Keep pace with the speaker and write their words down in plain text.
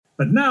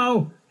But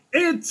now,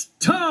 it's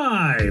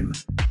time!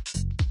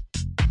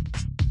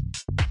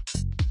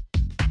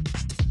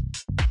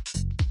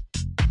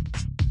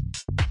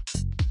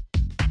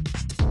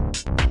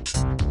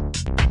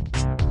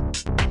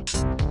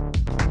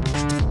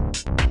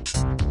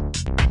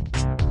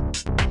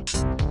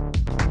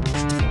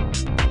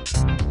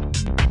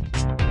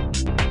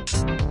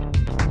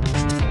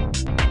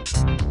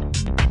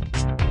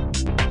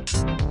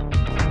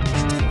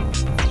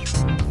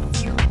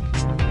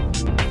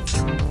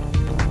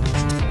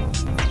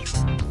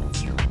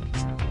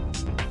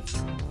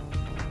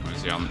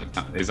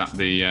 Is that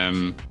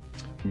the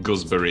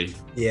gooseberry?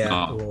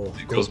 Yeah.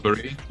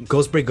 Gooseberry?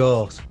 Gooseberry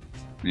Ghost.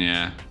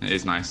 Yeah, it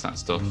is nice, that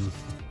stuff.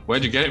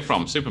 Where'd you get it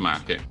from?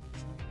 Supermarket?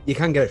 You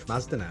can get it from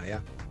Asda now, yeah.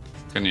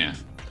 Can you?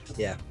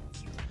 Yeah.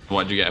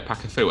 What, did you get a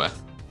pack of four?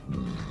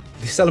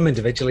 They sell them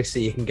individually, so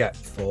you can get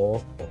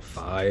 4 or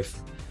 5.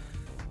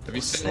 Have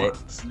you seen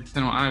what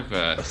I've...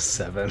 Or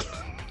 7.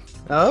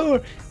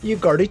 Oh, you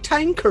got a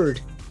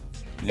tankard.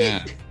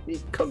 Yeah.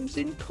 It comes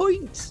in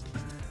points.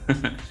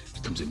 It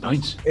comes in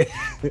points.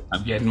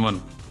 I'm getting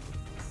one.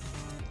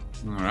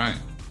 All right.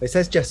 It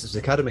says Jessups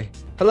Academy.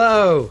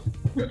 Hello.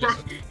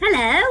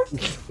 Hello.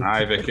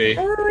 Hi, Vicky.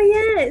 Oh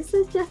yeah, it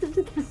says Jessups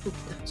Academy.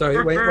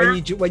 Sorry,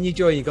 when you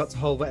join, you got to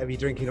hold whatever you're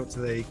drinking up to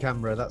the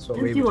camera. That's what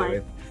we were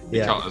doing.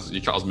 Yeah.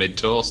 You caught us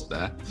mid-toast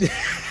there.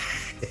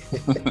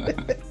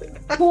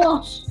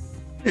 What?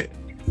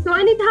 Do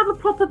I need to have a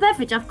proper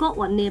beverage? I've got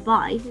one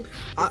nearby.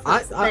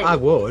 I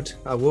would,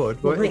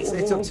 but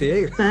it's up to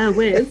you. Bear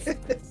with.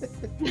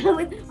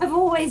 I've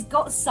always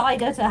got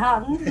cider to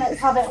hand. Let's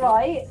have it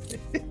right.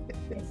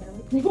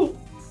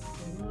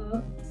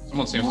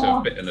 Someone seems to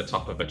have bitten the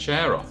top of a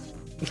chair off.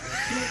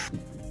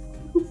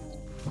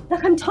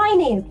 Look, I'm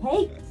tiny,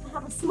 okay? I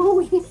have a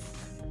small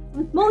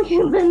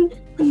human,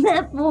 and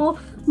therefore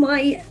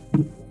my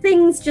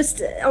things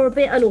just are a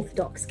bit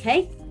unorthodox,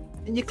 okay?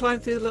 And you climb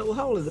through the little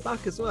hole in the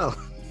back as well.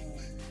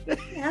 Yeah,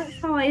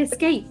 that's how I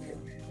escape.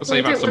 I'll say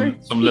you've had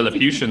some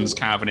Lilliputians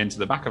carving into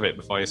the back of it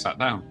before you sat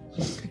down.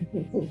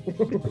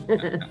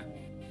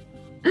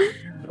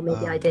 Or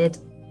maybe I did.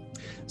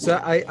 So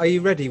are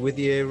you ready with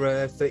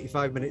your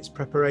 35 minutes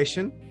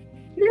preparation?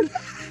 You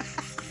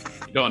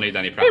don't need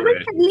any It was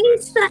preparation. at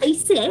least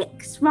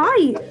 36,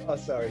 right? Oh,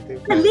 sorry.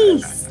 At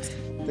least.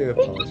 Do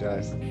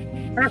apologise.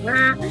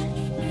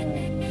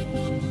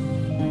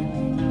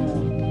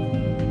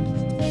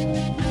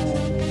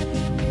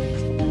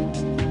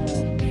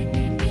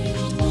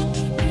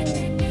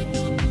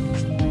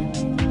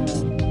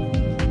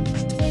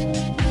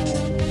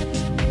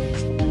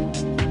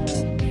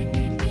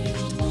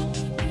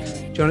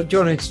 Do you want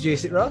to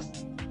introduce it, Ross?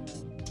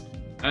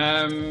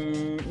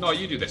 No,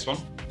 you do this one.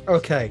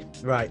 Okay,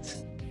 right.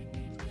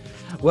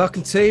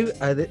 Welcome to...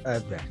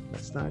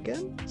 let's start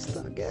again.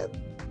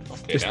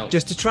 Okay,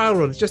 Just a trial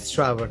run.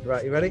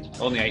 Right, you ready?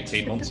 only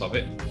 18 months of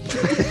it.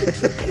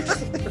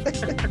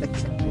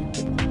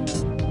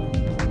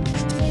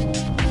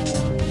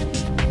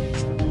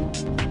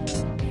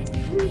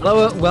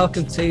 Hello,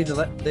 welcome to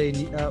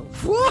the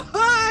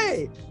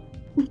why?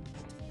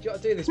 Do you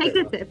want to do this? Take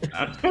bit, a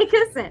sip. Take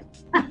a sip.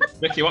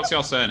 Vicky, what's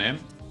your surname?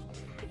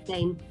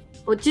 Dane.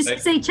 Or just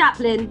say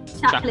Chaplin.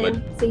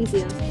 Chaplin. It's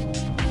easier.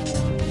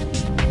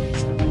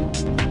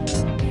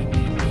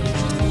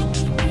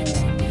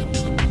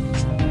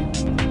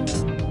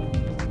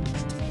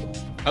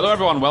 Hello,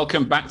 everyone.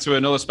 Welcome back to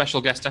another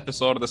special guest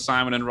episode of the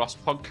Simon and Ross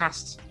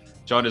podcast.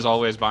 Joined as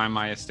always by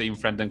my esteemed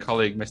friend and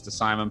colleague, Mr.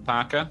 Simon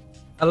Parker.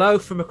 Hello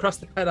from across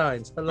the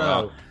Pennines.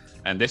 Hello.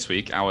 And this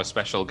week, our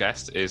special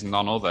guest is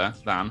none other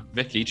than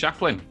Vicky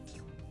Chaplin.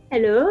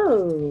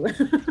 Hello.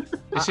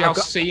 You see how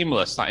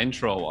seamless that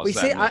intro was? We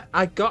see,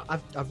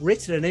 I've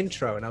written an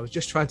intro, and I was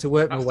just trying to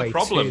work my way the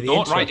problem. to the Don't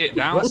intro. write it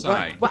down, Si.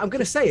 Well, I'm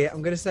going to say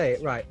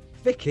it. Right.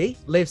 Vicky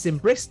lives in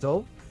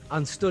Bristol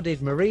and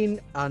studied marine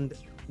and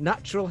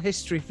natural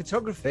history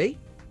photography.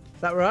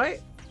 Is that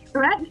right?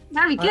 Correct.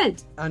 Very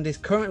good. And is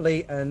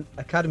currently an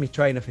academy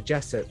trainer for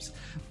Jessups.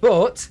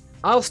 But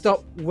I'll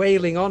stop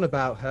wailing on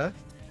about her,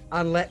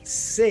 and let's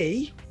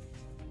see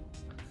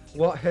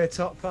what her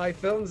top 5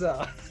 films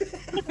are.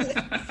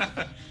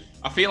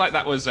 I feel like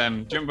that was. Do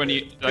you remember when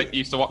you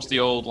used to watch the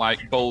old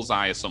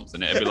Bullseye or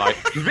something? It'd be like,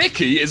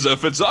 Vicky is a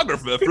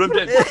photographer from.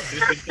 Like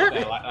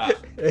that.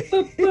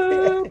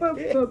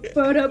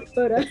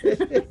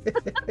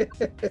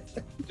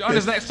 Join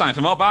us next time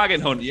for more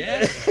bargain hunt.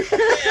 Yeah.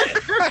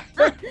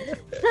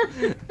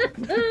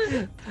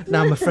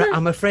 Now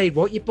I'm afraid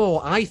what you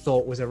bought I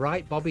thought was a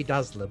right Bobby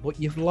Dazzler, but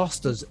you've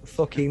lost us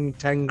fucking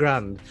 10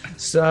 grand.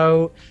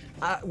 So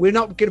we're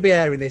not going to be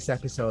airing this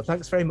episode.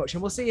 Thanks very much,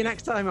 and we'll see you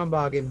next time on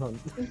Bargain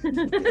Hunt.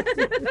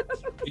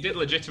 He did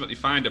legitimately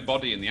find a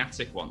body in the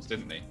attic once,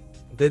 didn't he?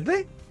 Did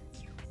they?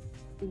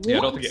 Yeah,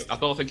 I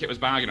don't think it was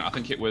bargain hunt. I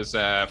think it was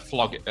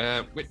flog.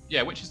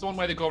 Which is the one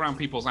where they go around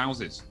people's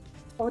houses.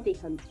 Body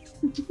hunt.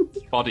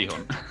 Body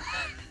hunt.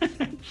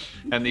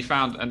 And they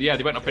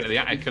went up into the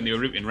attic and they were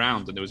rooting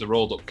round, and there was a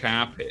rolled up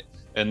carpet,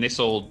 and this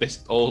old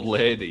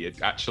lady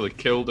had actually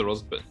killed her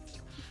husband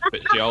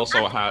But she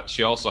also had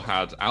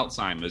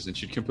Alzheimer's, and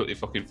she completely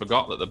fucking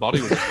forgot that the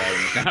body was there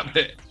in the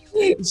carpet.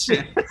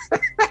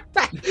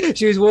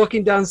 She was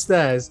walking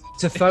downstairs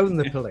to phone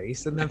the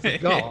police and then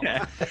forgot.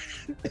 Yeah.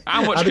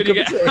 How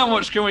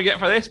much can we get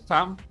for this,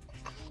 Pam?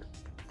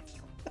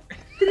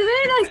 There's a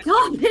really nice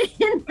carpet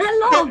in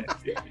the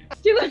loft.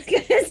 Do you want to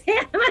see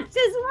how much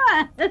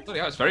it's worth? Oh,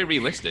 yeah, it's very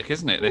realistic,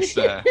 isn't it? This.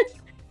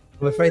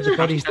 I'm afraid the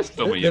body's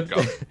you've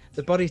got.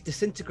 The body's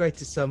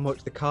disintegrated so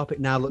much the carpet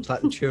now looks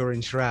like the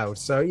Turin shroud.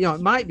 So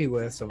it might be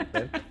worth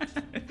something.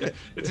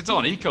 It's its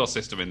own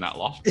ecosystem in that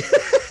loft.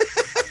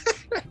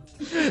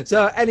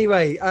 So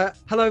anyway,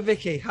 hello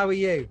Vicky, how are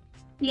you?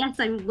 Yes,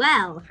 I'm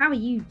well. How are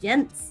you,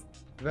 gents?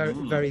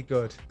 Very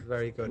good,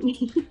 very good.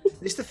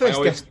 It's the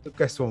first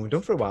guest one we've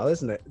done for a while,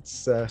 isn't it?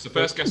 It's the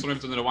first guest one we've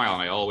done in a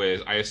while, and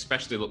I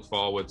especially look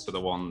forward to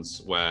the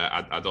ones where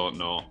I don't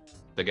know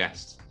the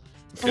guest.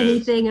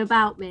 Anything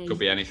about me? Could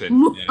be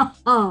anything. Yeah.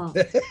 Oh,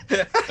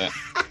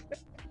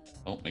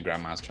 my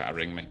grandma's trying to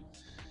ring me.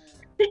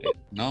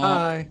 No.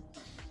 Hi.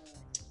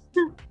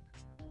 Hi,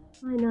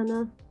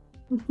 Nana.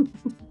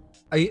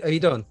 Are you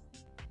done?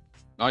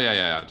 Oh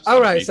yeah.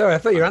 Right. Sorry, I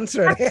thought you were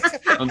answering.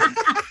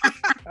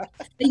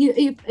 Are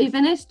you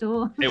finished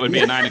or? It would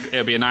be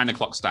a 9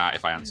 o'clock start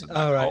if I answered that.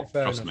 All right,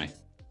 fair trust enough.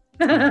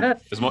 me.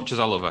 As much as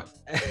I love her.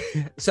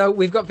 So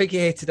we've got Vicky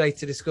here today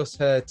to discuss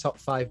her top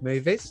 5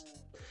 movies.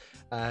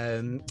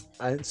 And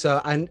it's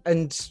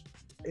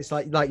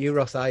like you,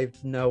 Ross. I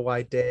have no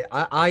idea.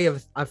 I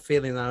have a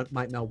feeling I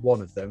might know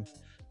one of them,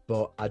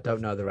 but I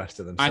don't know the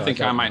rest of them. I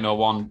think I might know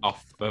one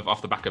off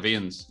the back of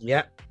Ian's.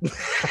 Yeah.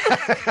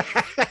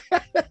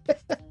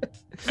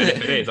 And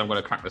if it is, I'm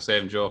going to crack the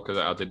same joke that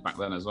I did back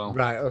then as well.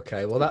 Right.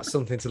 Okay. Well, that's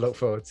something to look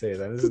forward to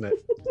then, isn't it?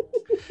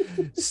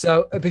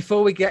 So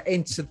before we get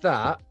into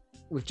that,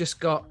 we've just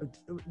got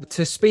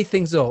to speed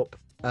things up.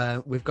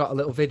 We've got a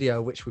little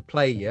video which we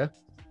play you,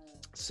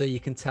 so you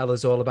can tell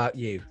us all about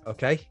you.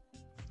 Okay.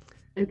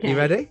 Okay. You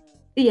ready?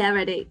 Yeah,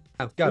 ready.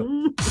 Oh,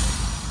 go.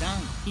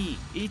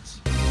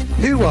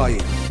 3、2、1 Who are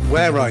you?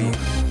 Where are you?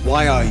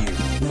 Why are you?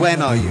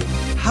 When are you?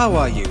 How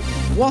are you?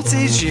 What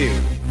is you?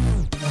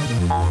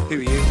 Who are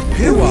you?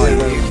 Who are you?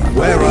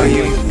 Where are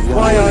you?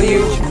 Why are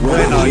you?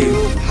 When are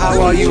you? How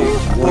are you?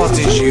 What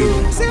is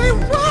you? Say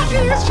what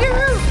is you?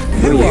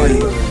 Who are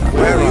you?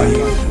 Where are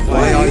you?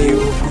 Why are you?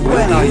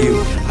 When are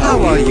you?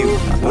 How are you?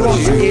 What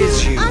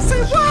is you? I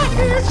say what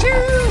is you?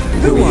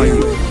 Who are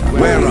you?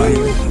 Where are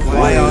you?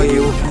 Why are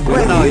you?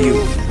 When are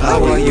you?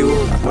 How are you?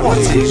 What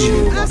is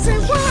you? I say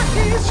what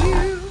is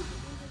you?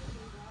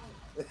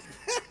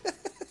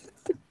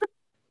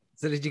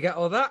 So did you get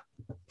all that?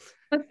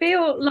 I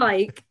feel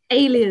like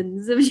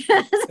aliens have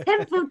just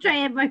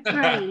infiltrated my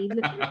brain.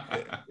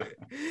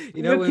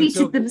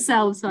 Repeated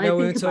themselves. So we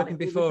were talking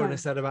before, and I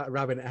said about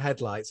rabbit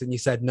headlights, and you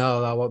said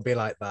no, I won't be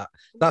like that.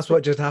 That's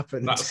what just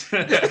happened. So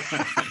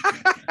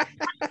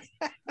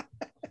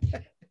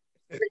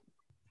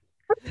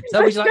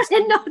would you like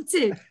to... not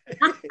to?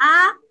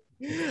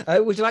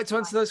 Would you like to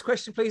answer those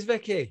questions, please,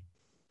 Vicky?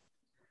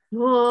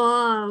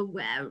 Oh,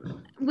 well,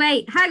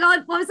 wait, hang on.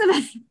 What was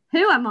the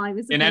Who am I?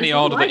 In any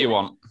order that you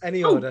want.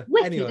 Any order.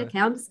 Wicked. Any order. Okay,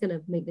 I'm just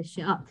gonna make this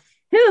shit up.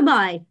 Who am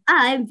I?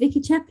 I'm Vicky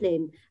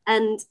Chaplin,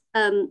 and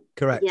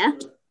correct. Yeah,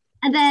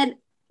 and then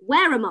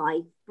where am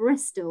I?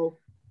 Bristol,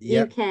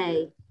 yep.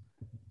 UK,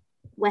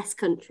 West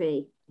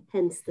Country.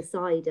 Hence the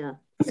cider.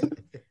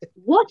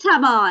 What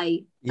am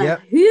I? Yep.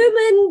 A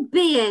human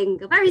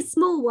being, a very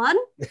small one,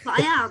 but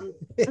I am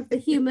of the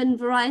human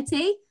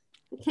variety.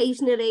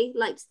 Occasionally,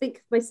 like to think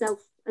of myself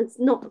as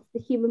not of the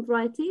human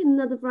variety,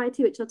 another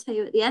variety which I'll tell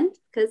you at the end,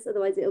 because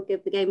otherwise it'll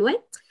give the game away.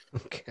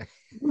 Okay.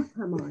 What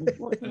am I?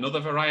 Another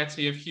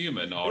variety of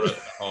human, or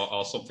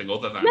something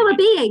other than? No, a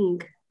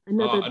being.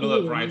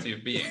 Another variety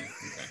of being.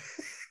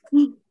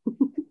 Okay.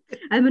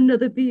 I'm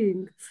another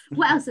being.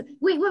 What else?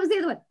 Wait, what was the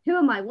other one? Who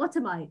am I? What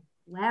am I?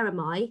 Where am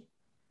I?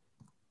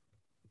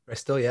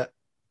 Bristol, yeah.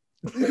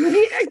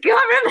 I can't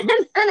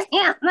remember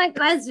any of my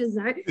questions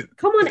now.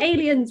 Come on,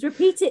 aliens,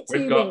 repeat it to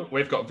me.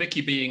 We've got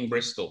Vicky being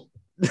Bristol.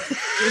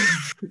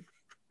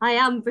 I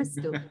am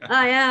Bristol.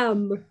 I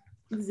am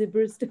the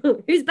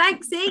Bristol. Who's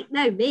Banksy?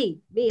 No,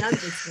 me. I'm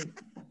Bristol.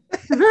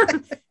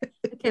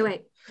 Okay,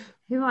 wait.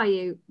 Who are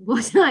you?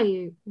 What are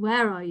you?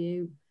 Where are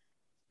you?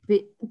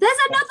 There's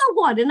another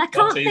one, and I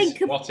can't think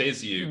of. What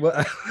is you?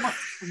 What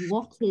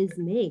is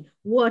me?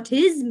 What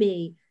is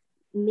me?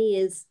 Me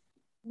is.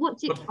 What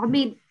do you? I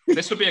mean.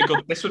 This would be a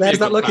good. This would There's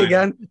be a that look time.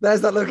 again.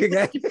 There's that look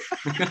again.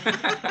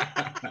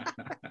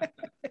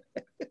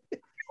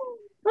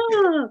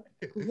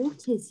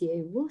 What is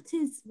you? What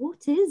is?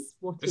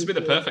 This would be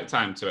the perfect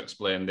time to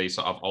explain the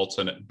sort of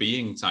alternate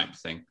being type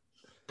thing,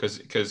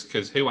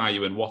 because who are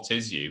you and what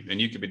is you, and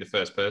you could be the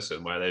first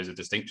person where there's a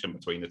distinction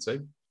between the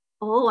two.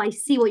 Oh, I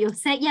see what you're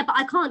saying. Yeah, but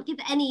I can't give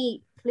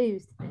any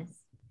clues to this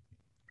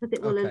because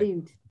it will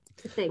allude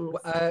to things.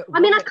 I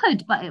mean, I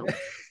could, but it'll.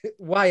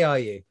 Why are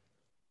you?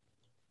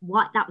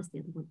 What? That was the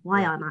other one.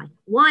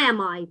 Why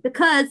am I?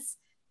 Because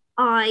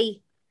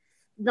I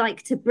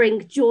like to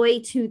bring joy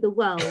to the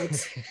world.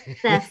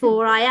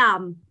 Therefore, I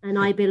am, and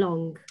I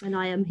belong, and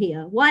I am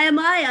here. Why am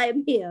I? I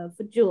am here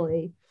for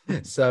joy.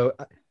 So,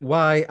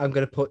 why I'm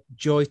going to put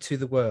joy to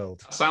the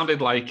world. That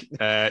sounded like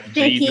Jesus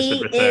Vicky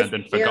had returned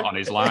and is forgotten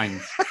his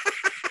lines.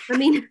 I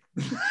mean,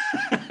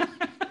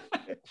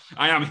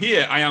 I am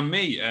here. I am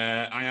me.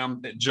 I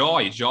am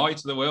joy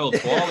to the world.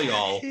 For all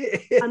y'all.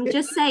 I'm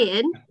just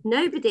saying,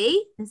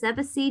 nobody has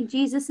ever seen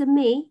Jesus and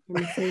me in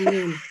the same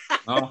room.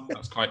 Oh,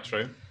 that's quite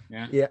true.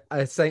 Yeah.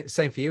 Yeah,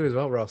 same for you as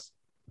well, Ross.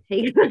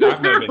 I've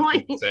never been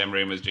in the same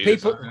room as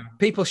Jesus.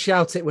 People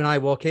shout it when I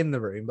walk in the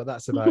room, but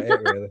that's about it,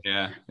 really.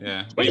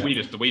 Yeah. We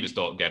just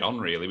don't get on,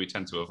 really. We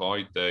tend to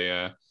avoid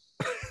the.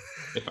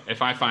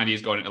 If I find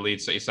he's going into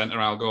Leeds City Centre,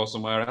 I'll go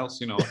somewhere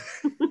else.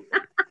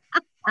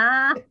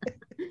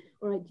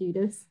 All right,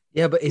 Judas.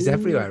 Yeah, but he's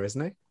everywhere,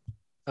 isn't he?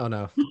 Oh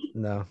no.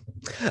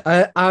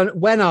 And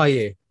when are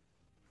you?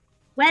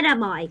 When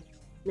am I?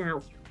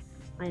 Now.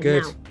 I am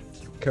Good. now.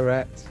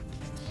 Correct.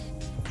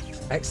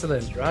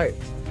 Excellent. Right.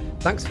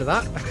 Thanks for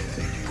that.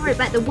 Sorry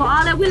about the what.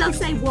 I will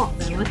say what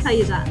though. I'll tell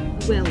you that.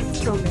 I will.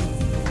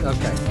 Promise.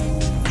 Okay.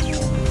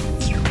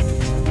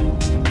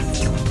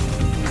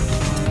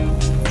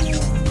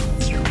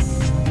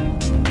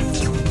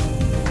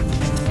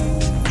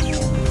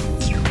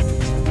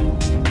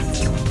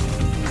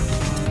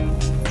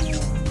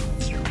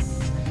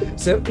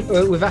 So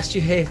we've asked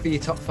you here for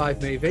your top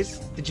 5 movies.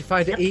 Did you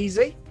find it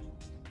easy?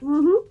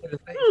 Mm-hmm. In the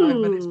 35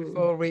 minutes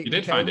before we You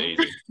did find it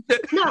easy.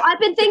 No, I've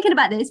been thinking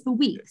about this for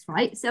weeks,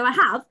 right? So I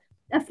have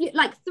a few,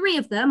 like 3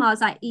 of them. I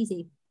was like,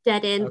 easy,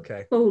 dead in,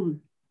 Okay.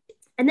 boom.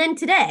 And then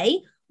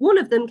today, one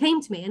of them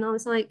came to me, and I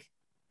was like,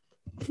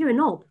 "You're a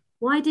knob.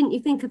 Why didn't you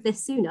think of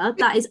this sooner?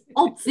 That is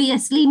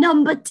obviously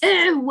number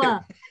 2." So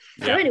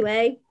Yeah.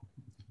 anyway,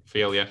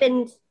 Feel you.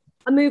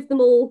 I moved them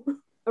all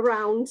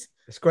around.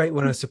 It's great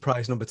when a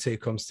surprise number 2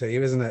 comes to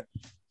you, isn't it?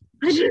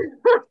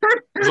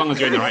 As long as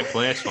you're in the right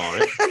place for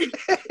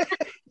it.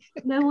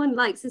 No one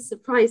likes a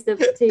surprise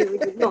number 2.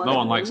 When you're not No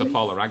one likes a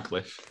Paula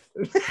Radcliffe.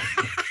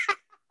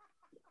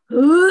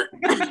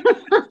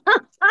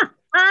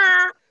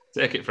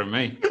 Take it from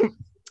me.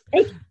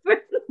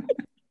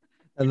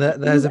 And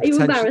there's a Are you a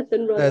potential.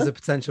 marathon runner? There's a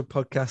potential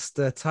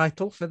podcast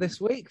title for this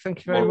week.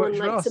 Thank you very No one much,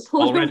 likes Ross. a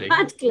Paula Already?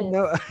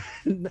 Radcliffe.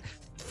 No,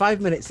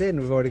 5 minutes in,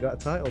 we've already got a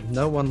title.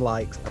 No one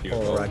likes a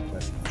Beautiful. Paul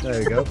Radcliffe. There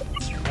we go.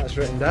 That's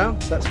written down.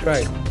 That's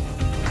great.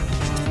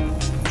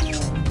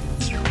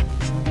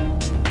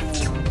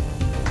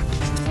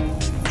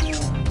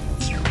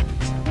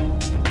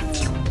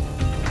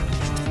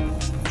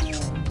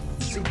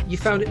 So you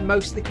found it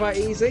mostly quite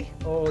easy,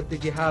 or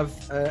did you have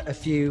a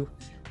few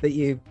that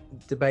you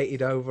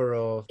debated over,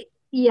 or?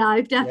 Yeah,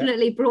 I've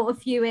definitely brought a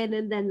few in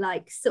and then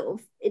like sort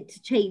of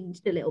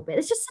interchanged a little bit.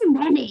 There's just so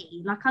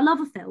many. Like I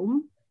love a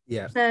film.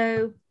 Yeah.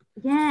 So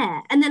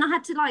yeah. And then I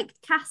had to like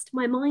cast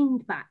my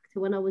mind back to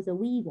when I was a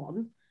wee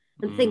one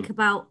and think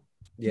about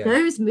Yeah.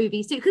 those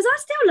movies too. Because I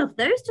still love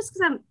those just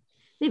because I'm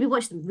maybe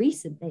watched them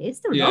recently. I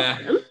still love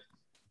them.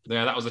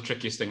 Yeah, that was the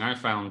trickiest thing I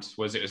found.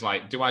 Was it was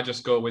like, do I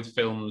just go with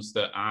films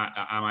that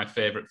are my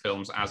favourite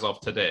films as of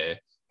today,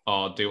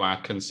 or do I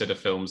consider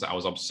films that I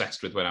was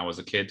obsessed with when I was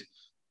a kid?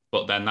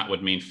 But then that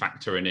would mean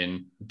factoring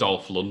in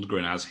Dolph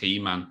Lundgren as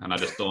He-Man, and I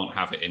just don't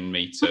have it in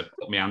me to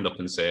put my hand up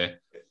and say,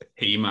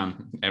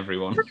 He-Man,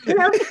 everyone. I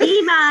love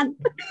He-Man.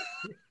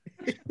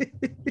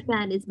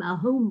 Man is my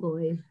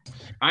homeboy.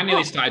 I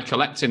nearly started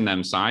collecting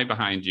them, Si,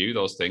 behind you,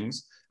 those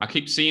things. I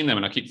keep seeing them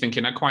and I keep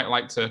thinking I'd quite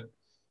like to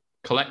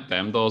collect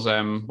them. Those,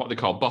 what they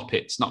call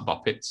boppets, not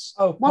boppets.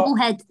 Oh,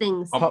 Wobblehead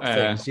things. pop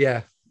things.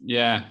 Yeah.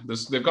 Yeah,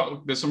 there's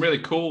some really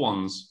cool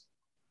ones.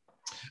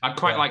 I'd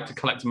quite like to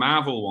collect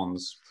Marvel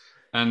ones.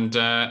 And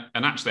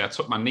actually, I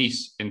took my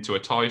niece into a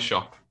toy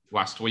shop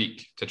last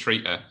week to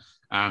treat her,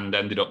 and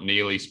ended up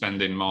nearly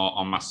spending more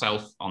on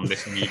myself on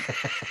this new,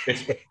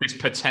 this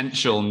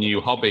potential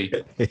new hobby.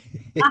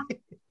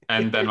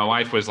 And then my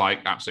wife was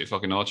like, "Absolutely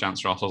fucking no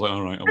chance, Ross." I was like,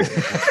 "All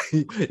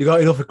right." You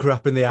got enough of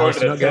crap in the house.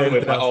 You're not getting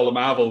with like, all the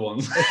Marvel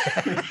ones.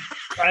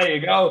 There you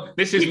go.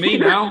 This is me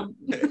now.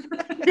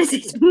 This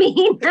is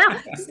me now.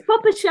 Just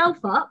pop a shelf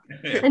up,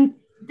 and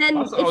then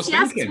That's what I if was she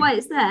asks thinking. why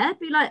it's there,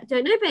 be like,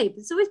 "Don't know, babe.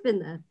 It's always been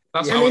there."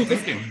 That's And what I was then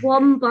just thinking.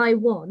 one by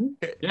one.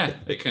 Yeah,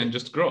 it can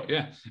just grow.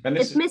 Yeah, and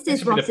If this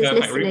Mrs. would be the Ross is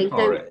perfect room listening, for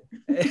don't.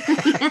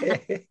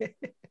 it.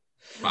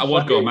 I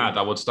would go mad.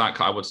 I would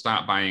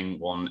start buying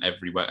one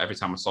every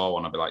time I saw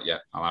one. I'd be like, "Yeah,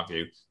 I'll have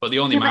you." But the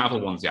only Yeah, but- Marvel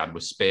ones they had were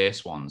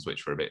space ones,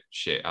 which were a bit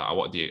shit. I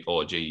want the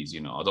OGs,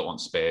 you know. I don't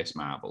want space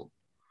Marvel.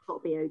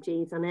 Got to be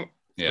OGs on it.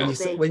 Yeah,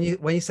 When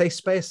you say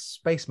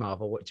space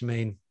Marvel, what do you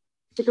mean?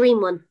 The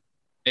green one.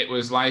 it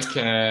was like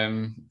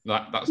it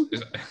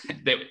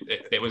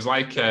was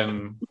like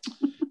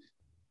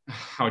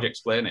how would you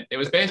explain it? It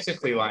was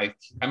basically like,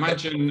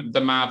 imagine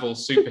the Marvel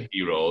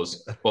superheroes,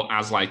 but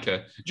as like do you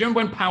remember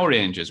when Power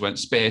Rangers went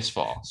Space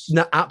Force?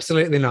 No,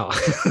 absolutely not.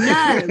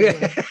 No.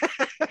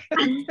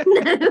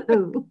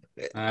 No.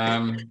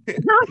 Power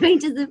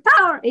Rangers and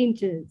Power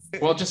Rangers.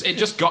 Well,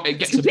 it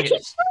gets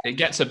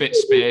a bit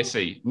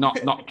spacey.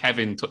 Not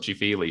Kevin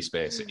touchy-feely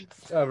spacey.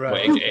 Oh,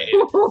 right.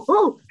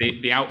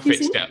 The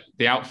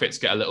outfits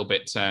get a little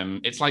bit.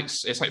 It's like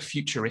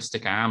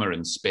futuristic armor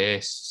and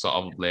space sort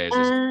of lasers.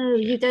 Oh,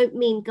 you don't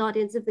mean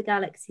Guardians of the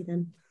Galaxy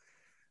then?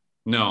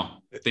 No,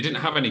 they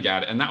didn't have any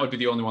guard, and that would be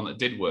the only one that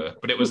did work.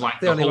 But it was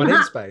like the only one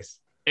in space.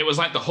 It was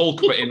like the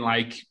Hulk, but in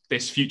like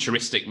this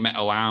futuristic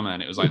metal armor,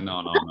 and it was like, no.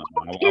 I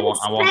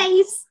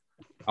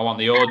want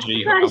the OG.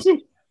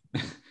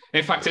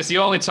 In fact, it's the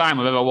only time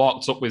I've ever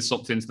walked up with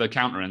something to the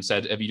counter and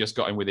said, "Have you just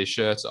got him with his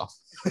shirt off?"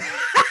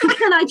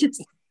 Can I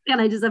just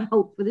have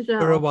Hulk with a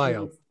shirt for a off,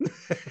 while?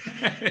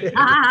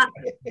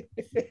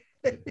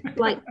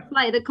 Like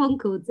Flight of the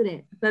Conchords, isn't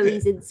it?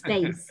 Bowie's in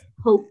space,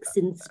 Hulk's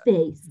in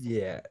space.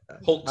 Yeah,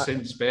 Hulk's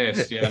in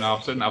space. Yeah, no,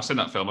 I've seen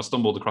that film. I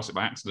stumbled across it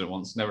by accident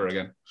once. Never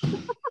again.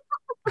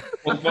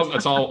 wasn't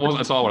at all what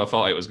I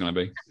thought it was going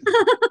to be.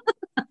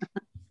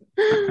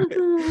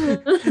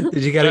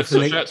 Did you get it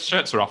from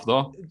shirts are off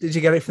though? Did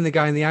you get it from the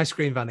guy in the ice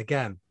cream van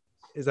again?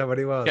 Is that what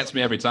he was? Gets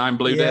me every time.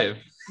 Blue Dave.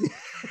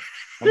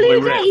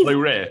 Blu-ray.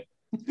 Blu-ray.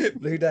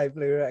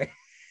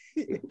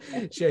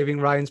 Shaving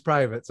Ryan's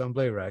privates on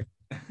Blu-ray.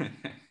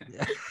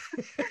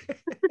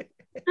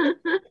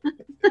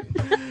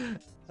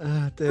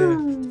 Oh, dear.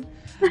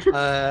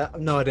 I've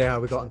no idea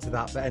how we got into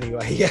that, but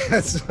anyway,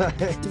 yes. I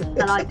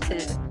liked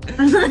it.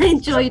 I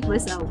enjoyed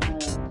myself.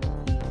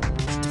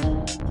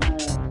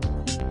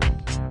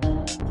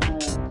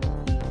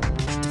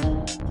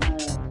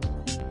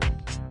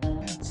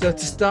 So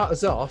to start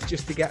us off,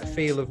 just to get a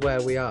feel of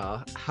where we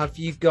are, have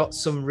you got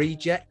some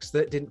rejects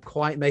that didn't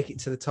quite make it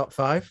to the top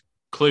 5?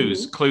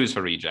 Clues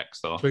for rejects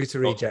though. Clues to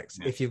rejects,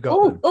 if you've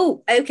got them.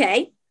 Oh,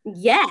 okay.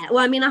 Yeah. Well,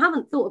 I mean, I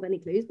haven't thought of any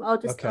clues, but I'll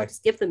just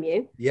give them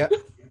you. Yeah. Okay.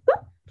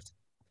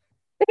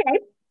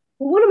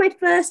 Well, one of my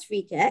first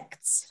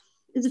rejects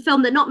is a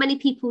film that not many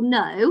people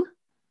know.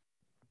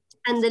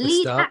 And the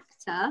lead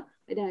actor,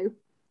 I know,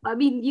 I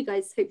mean, you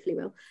guys hopefully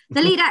will.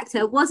 The lead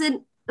actor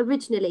wasn't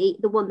originally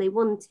the one they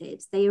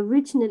wanted. They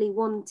originally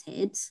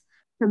wanted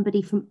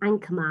somebody from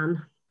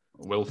Anchorman.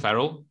 Will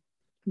Ferrell?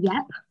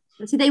 Yep.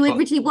 So they were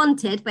originally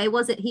wanted, but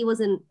he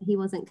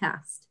wasn't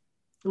cast.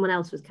 Someone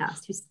else was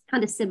cast who's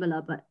kind of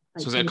similar, but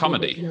so is it a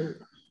comedy?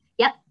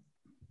 Yep.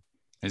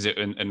 Is it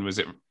and was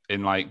it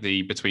in like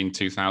the between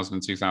 2000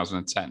 and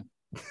 2010?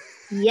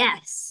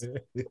 Yes.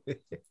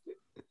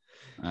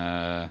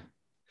 I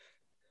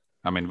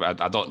mean,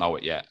 I don't know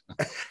it yet.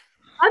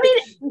 I mean,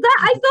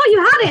 I thought you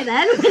had it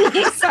then. When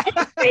you said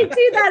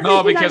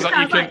no,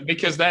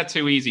 because they're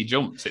too easy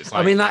jumps. It's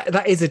like, I mean,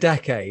 that is a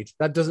decade.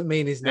 That doesn't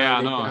mean it's not. Yeah,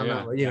 I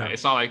know. You know,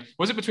 it's not like,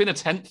 was it between the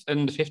 10th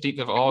and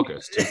 15th of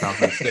August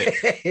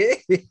 2006?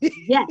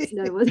 Yes,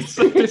 no, it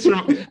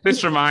wasn't.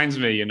 This reminds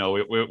me, you know,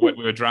 we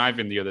were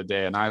driving the other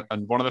day,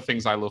 and one of the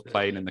things I love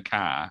playing in the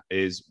car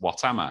is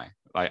What Am I?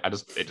 Like,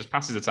 it just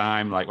passes the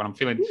time. Like when I'm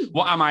feeling,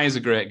 What Am I is a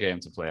great game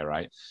to play,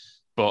 right?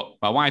 But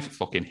my wife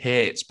fucking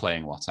hates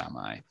playing What Am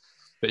I?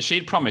 But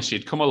she'd promised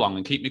she'd come along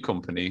and keep me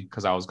company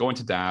because I was going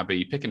to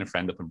Derby, picking a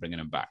friend up and bringing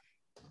him back.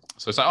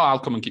 So it's like, I'll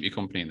come and keep you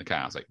company in the car.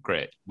 I was like,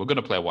 great, we're going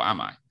to play What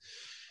Am I?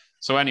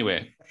 So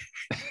anyway,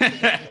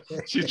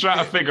 she's trying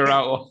to figure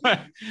out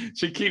what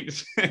she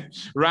keeps,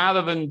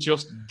 rather than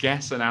just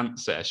guess an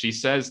answer, she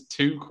says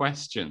 2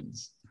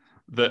 questions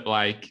that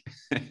like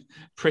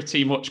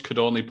pretty much could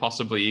only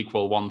possibly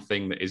equal one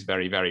thing that is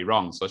very, very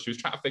wrong. So she was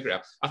trying to figure it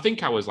out. I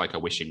think I was like a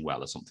wishing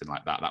well or something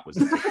like that. That was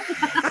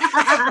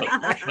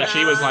but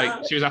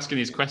she was asking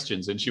these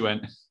questions and she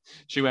went,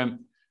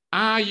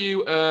 are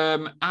you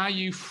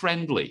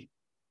friendly?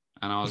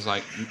 And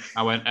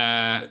I went,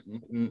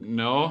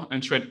 no.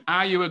 And she went,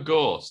 are you a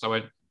ghost? I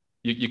went,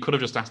 you could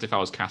have just asked if I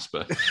was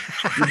Casper.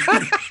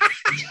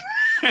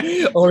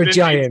 Or a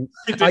giant.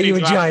 Are you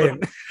a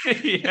giant?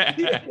 Yeah.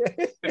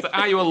 It's like,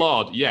 are you a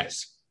lord?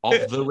 Yes.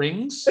 Of the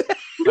rings?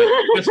 Like,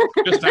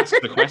 just ask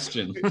the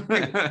question.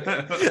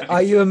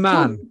 Are you a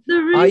man?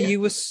 Are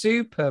you a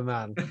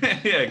Superman?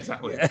 Yeah,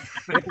 exactly.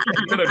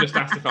 You could have just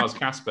asked if I was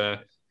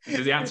Casper.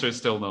 Because the answer is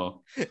still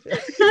no.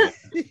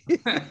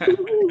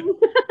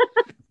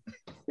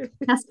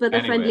 Casper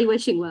the friendly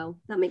wishing well.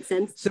 That makes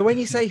sense. So when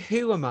you say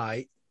who am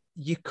I,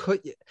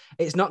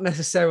 it's not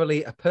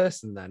necessarily a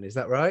person then, is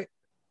that right?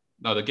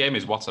 No, the game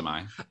is What Am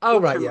I?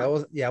 Oh, right. Yeah,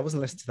 I wasn't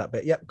listening to that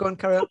bit. Yep, go on,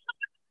 carry on.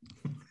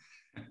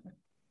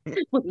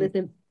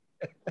 Listen.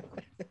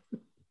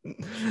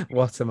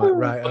 What am I?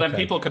 Right. Well, then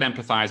people can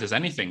empathise as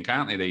anything,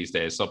 can't they, these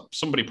days? So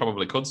somebody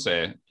probably could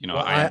say, you know,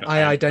 well,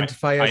 I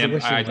identify as a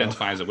wishing well. I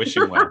identify as a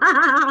wishing well.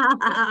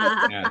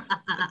 Yeah.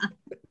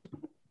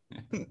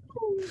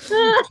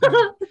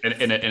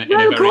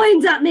 Throw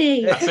coins at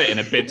me. That's it, in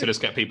a bid to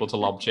just get people to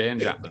lob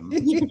change at them.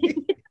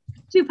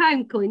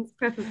 £2 coins,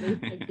 preferably.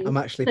 Thank you. I'm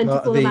actually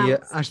part of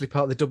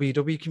the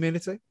WW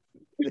community.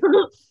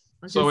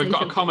 So we've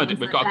got a comedy.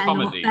 We've got a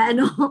comedy.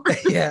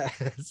 Yeah,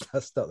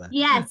 let's stop there.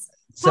 Yes.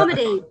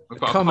 Comedy. We've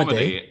got a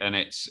comedy, and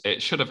it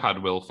should have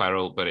had Will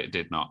Ferrell, but it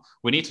did not.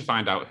 We need to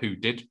find out who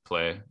did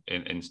play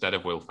instead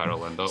of Will Ferrell,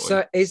 then, don't we?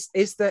 So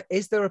is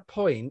there a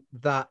point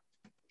that?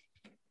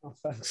 Oh,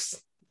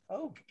 thanks.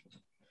 Oh,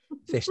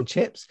 fish and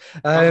chips.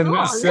 I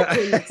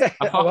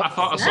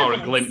thought I saw a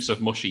glimpse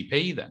of mushy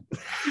pea then.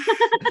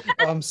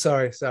 I'm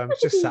sorry, I'm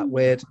just sat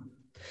weird.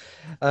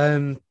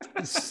 You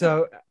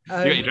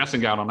got your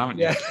dressing gown on, haven't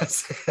you?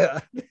 Yeah,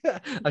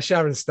 I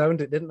Sharon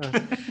Stoned it, didn't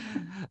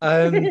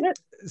I?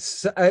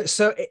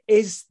 So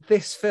is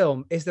this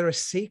film? Is there a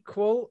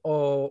sequel,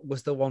 or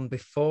was the one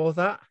before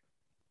that?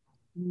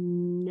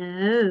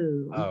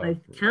 No,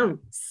 both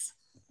counts.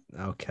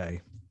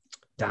 Okay.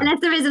 Damn. Unless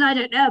there is, and I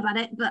don't know about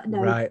it, but no.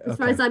 Right, as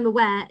far as I'm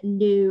aware,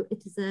 no,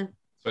 it is a.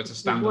 So it's a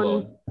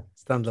standalone.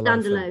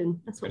 Standalone.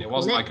 That's what it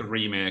wasn't like a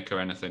remake or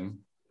anything.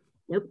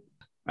 Nope.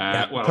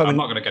 I'm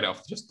not going to get it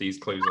off just these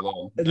clues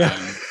alone. No.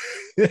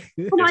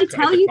 Can I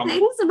tell you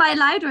things? Am I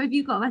allowed, or have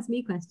you got to ask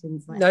me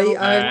questions? No,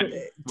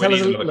 tell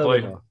us a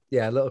little more.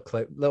 Yeah, a little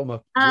clue, a little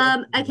more.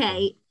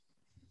 Okay.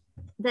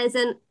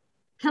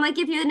 Can I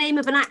give you the name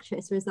of an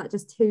actress, or is that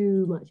just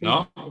too much?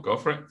 No, go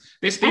for it.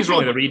 These are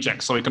only the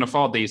rejects, so we can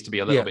afford these to be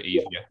a little bit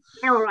easier.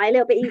 All right, a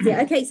little bit easier.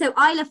 Okay, so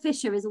Isla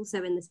Fisher is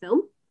also in this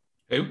film.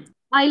 Who?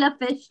 Isla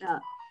Fisher.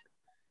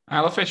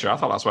 Isla Fisher. I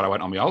thought that's where I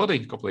went on my holiday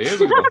a couple of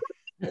years ago.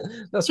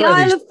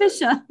 Isla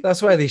Fisher.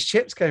 That's where these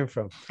chips came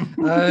from.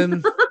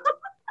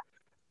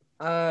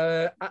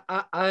 I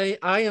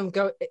am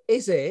going.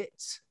 Is it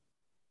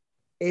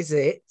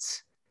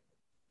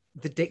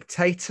The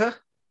Dictator?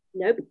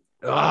 Nope.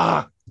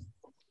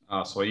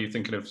 Oh, so are you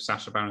thinking of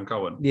Sacha Baron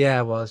Cohen? Yeah,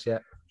 I was. Yeah.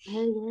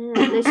 Oh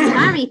yeah. No, she's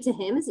married to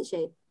him, isn't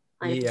she?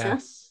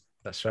 Yes,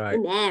 that's right.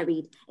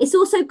 Married. It's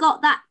also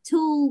got that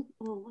tall.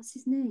 Oh, what's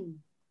his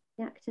name?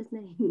 The actor's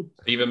name.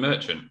 Stephen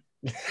Merchant.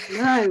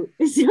 No,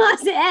 it's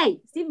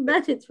hey, Stephen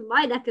Merchant's from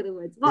my neck of the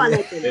woods. What a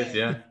legend. It is,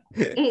 yeah.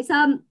 It's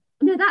no,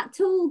 that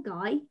tall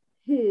guy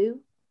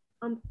who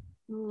I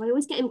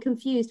always get him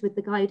confused with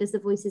the guy who does the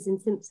voices in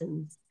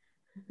Simpsons.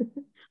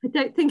 I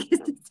don't think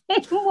it's the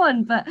same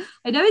one, but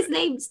I know his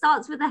name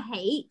starts with a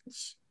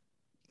H.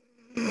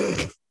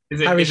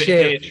 Is it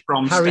H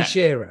from Harry Step?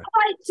 Shearer.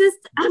 I just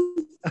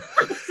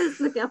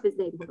look up his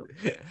name.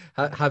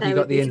 Have you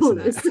got the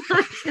internet?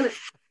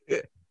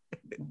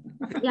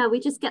 Yeah, we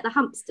just get the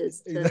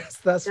hamsters to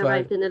that's go fine.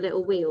 around in a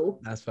little wheel.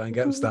 That's fine.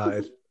 Get them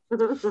started.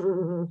 So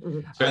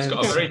it's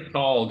got a very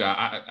tall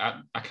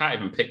guy. I can't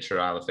even picture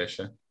Isla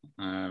Fisher.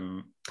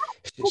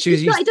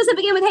 It doesn't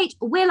begin with H.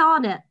 Will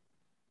Arnett.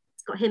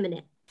 It's got him in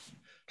it.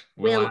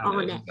 Will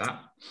Arnett.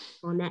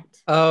 Arnett.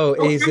 Oh,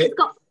 is it?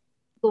 Go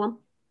on.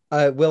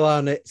 Will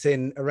Arnett's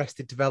in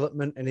Arrested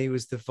Development, and he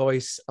was the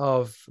voice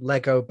of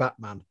Lego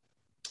Batman.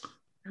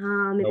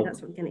 Maybe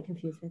that's what I'm getting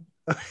confused with.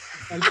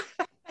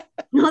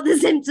 Not The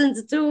Simpsons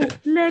at all.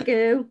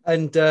 Lego.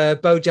 And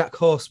BoJack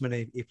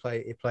Horseman, he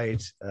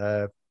played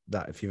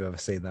that. If you've ever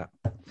seen that.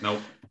 No.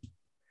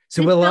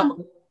 So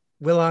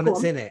Will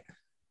Arnett's in it.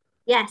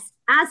 Yes,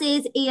 as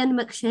is Ian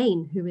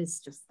McShane, who is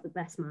just the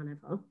best man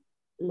ever.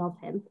 Love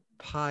him.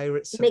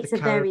 Pirates of the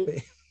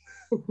Caribbean.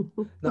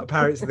 Not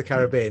Pirates of the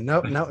Caribbean.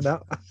 No. No, it's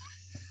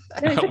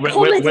a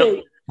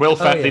comedy. Will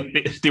Ferrell.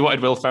 They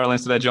wanted Will Ferrell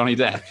instead of Johnny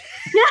Depp.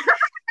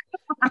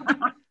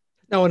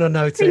 No one will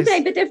notice. Same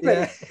thing, but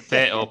different.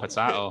 Yeah.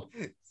 Potato.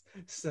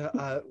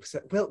 So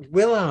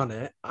Will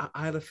Arnett,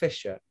 Isla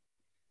Fisher,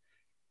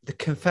 The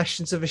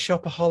Confessions of a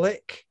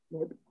Shopaholic.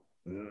 Nope.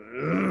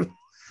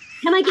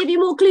 Can I give you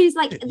more clues?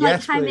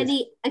 Yes, how please.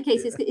 many? Okay,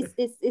 so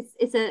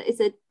it's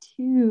a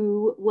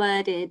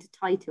two-worded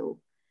title.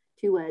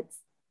 2 words.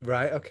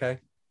 Right. Okay.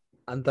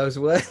 And those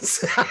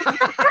words. Am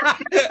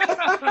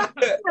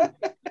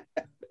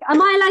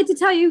I allowed to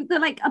tell you a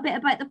bit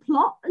about the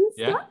plot and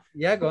stuff?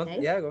 Yeah. Go on.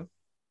 Okay. Yeah. Go on.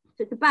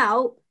 So it's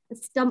about a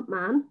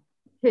stuntman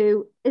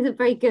who isn't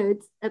very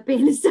good at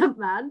being a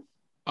stuntman.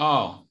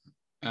 Oh.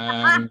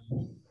 I'm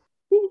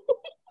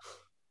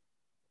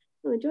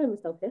enjoying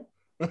myself here.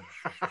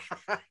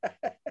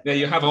 Yeah,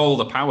 you have all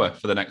the power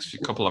for the next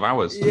couple of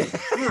hours. Yeah.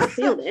 Oh, I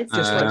feel this.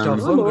 Just like Dolph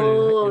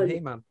Lundgren in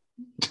He-Man.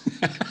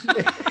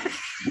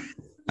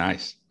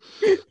 Nice.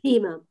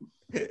 He-Man.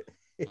 It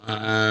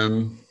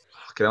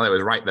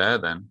was right there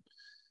then.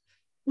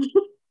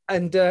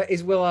 And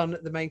is Will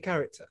Arnett the main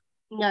character?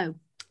 No.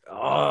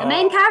 Oh. The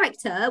main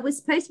character was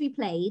supposed to be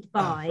played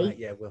by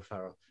Will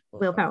Ferrell.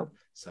 Will Ferrell.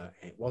 So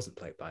it wasn't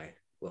played by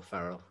Will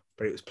Ferrell,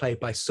 but it was played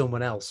by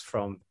someone else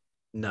from.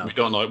 No, we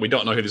don't know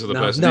who this other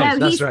person no, is.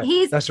 that's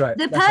right. That's right.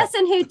 The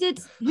person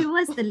who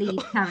was the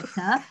lead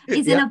character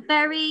is in a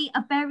very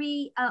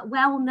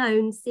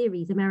well-known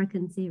series,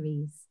 American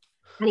series,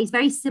 and he's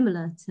very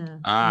similar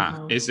to.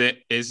 Is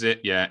it?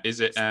 Yeah.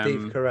 Is it?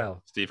 Steve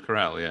Carell. Steve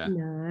Carell. Yeah.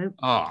 No.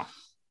 Oh,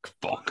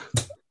 fuck.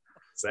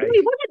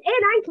 He wasn't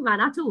in Anchorman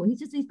at all.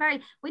 He's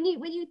very. When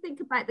you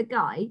think about the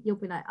guy, you'll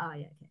be like, oh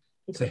yeah,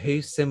 okay. So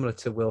who's similar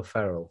to Will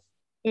Ferrell?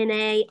 In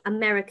a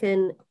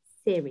American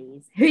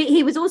series.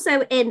 He was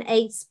also in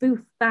a spoof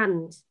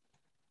band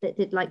that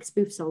did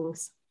spoof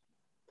songs.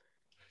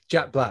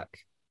 Jack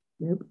Black.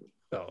 Nope.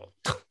 Oh.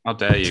 How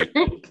dare you?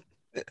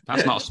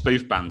 That's not a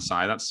spoof band, Si.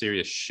 That's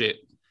serious shit.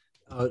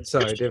 Oh,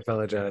 sorry, I do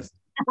apologise.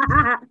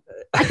 I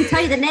can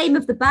tell you the name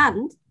of the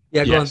band.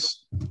 Yeah, go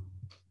Yes.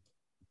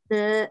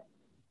 The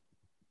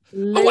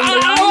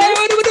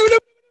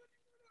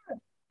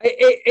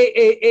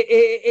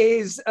It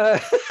is.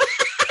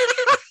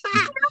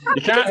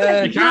 You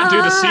can't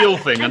do the seal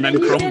thing and then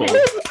crumble.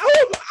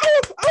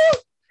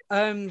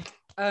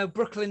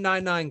 Brooklyn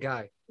Nine-Nine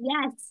guy.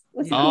 Yes.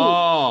 What's it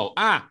called?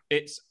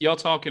 You're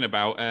talking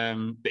about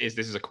this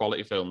is a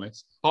quality film.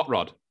 This Hot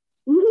Rod.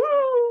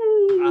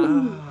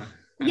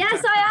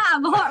 Yes, I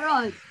am. Hot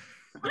Rod.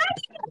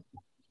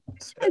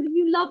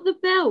 You love the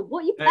film.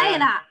 What are you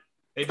playing at?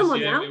 Come on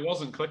now. It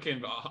wasn't clicking,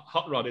 but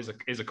Hot Rod is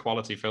a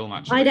quality film,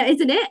 actually. I know,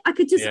 isn't it? I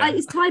could just, Yeah.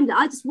 it's time that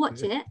I just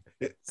watch it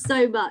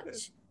so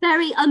much.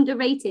 Very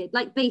underrated,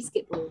 like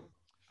basketball.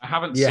 I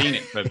haven't seen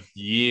it for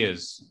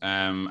years.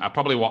 I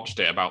probably watched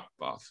it about,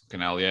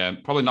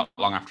 probably not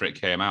long after it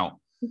came out.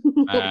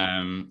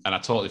 And I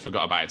totally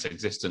forgot about its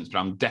existence, but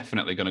I'm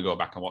definitely going to go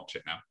back and watch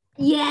it now.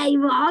 Yeah,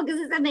 you are,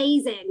 because it's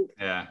amazing.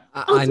 Yeah.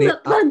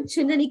 Ultimate punch,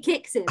 and then he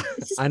kicks him.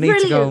 It's just I need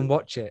brilliant. to go and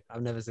watch it.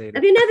 I've never seen it.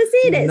 Have you never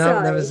seen it? No, Si?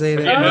 I've never seen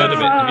it. Have you heard of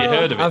it?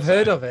 Have you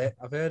heard of it?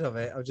 I've heard of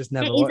it. I've just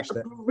never watched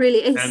it. Really,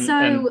 it's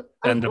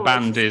And the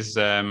band is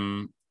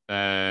Lonely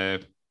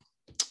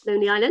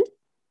Island. Is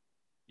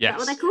yes. that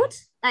what they're called?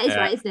 That is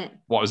right, isn't it?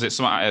 What was it?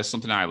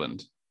 Something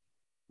Island.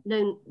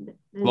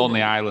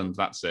 Lonely Island.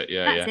 That's it.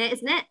 Yeah, That's it,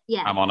 isn't it?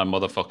 Yeah. I'm on a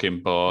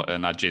motherfucking boat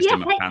and I jizzed in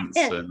my pants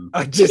and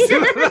I just.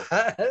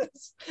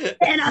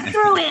 And I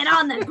threw it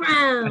on the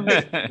ground.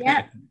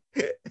 Yep.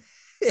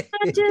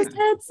 I just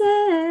had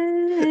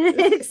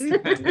sex.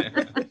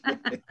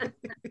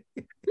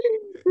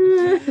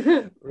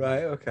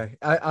 Right. Okay.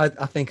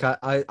 I think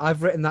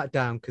I've written that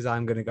down because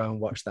I'm going to go and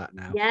watch that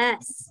now.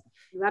 Yes,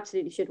 you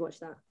absolutely should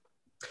watch that.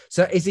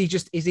 So is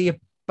he a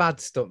bad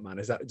stuntman?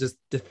 Is that just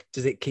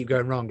does it keep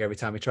going wrong every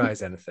time he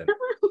tries anything?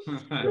 He's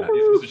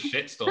a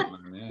shit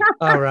stuntman. Yeah.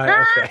 All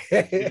right.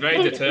 Okay. He's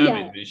very determined.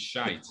 Yeah. But he's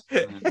shite.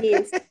 He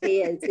is.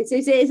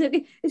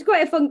 It's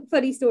quite a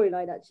funny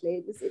storyline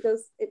actually. It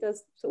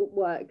does sort of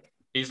work.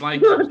 He's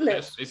like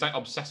Godless.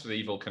 obsessed with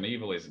Evil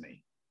Knievel, isn't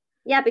he?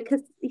 Yeah,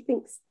 because he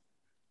thinks.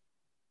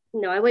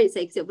 No, I won't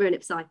say because it'll ruin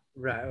it for Si.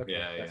 Right. Okay.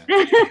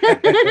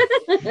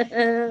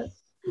 Yeah.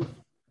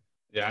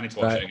 Yeah, I need to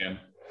watch it again.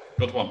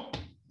 Good one.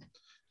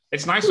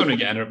 It's nice when we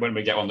get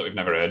one that we've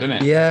never heard, isn't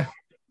it? Yeah.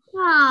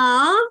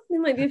 Ah,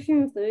 there might be a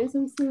few of those.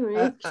 I'm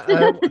sorry.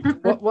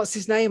 What's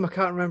his name? I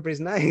can't remember his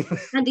name.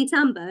 Andy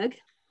Samberg.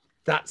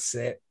 That's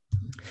it.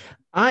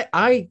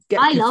 I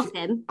love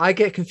him. I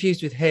get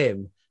confused with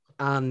him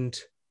and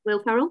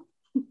Will Ferrell.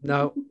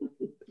 no.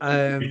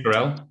 Steve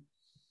Carell.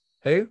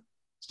 Who?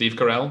 Steve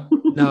Carell.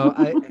 No,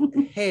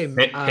 him.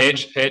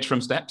 H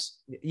from Steps.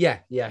 Yeah,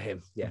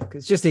 him. Yeah, 'cause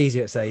it's just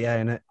easier to say, yeah,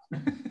 isn't it?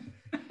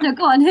 No,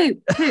 go on. Who?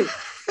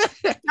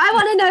 I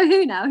want to know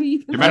who now. Who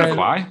you?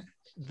 Jamiroquai.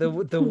 The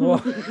one.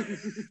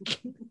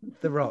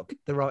 The Rock.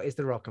 The Rock is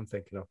the Rock I'm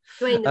thinking of.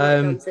 Dwayne The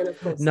Rock Johnson, of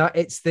course. No,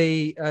 it's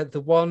the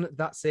one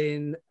that's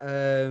in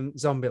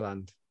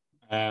Zombieland.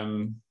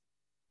 Do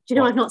you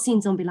know I've not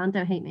seen Zombieland?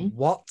 Don't hate me.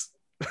 What?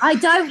 I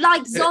don't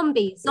like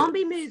zombies.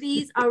 Zombie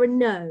movies are a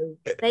no.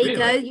 There you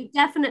go. You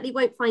definitely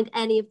won't find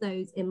any of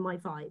those in my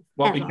vibe.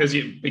 Well, ever. because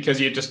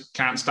you just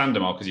can't stand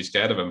them, or because you're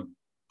scared of them.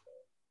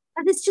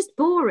 And it's just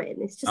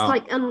boring. It's just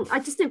I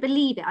just don't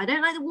believe it. I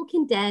don't like The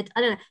Walking Dead.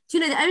 I don't know. Do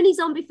you know the only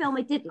zombie film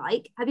I did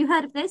like? Have you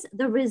heard of this?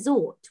 The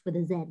Resort with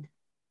a Z.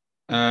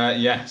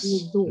 Yes.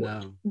 Resort.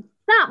 No.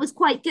 That was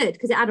quite good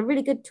because it had a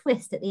really good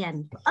twist at the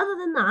end. But other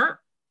than that,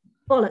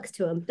 bollocks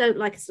to them. Don't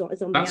like a zombie.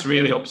 That's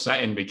really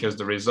upsetting because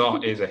The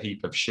Resort is a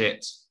heap of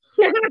shit.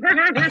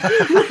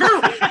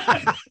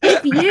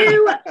 If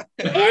you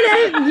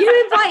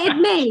invited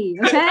me,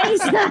 okay?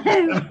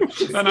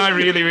 So. And I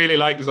really, really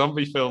like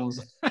zombie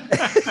films.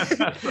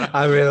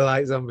 I really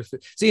like zombie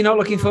films. So you're not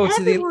looking forward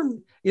to the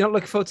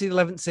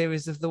 11th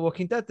series of The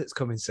Walking Dead that's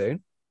coming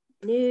soon?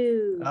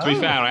 No. To be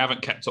fair, I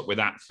haven't kept up with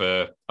that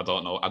for I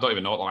don't know. I don't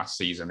even know what the last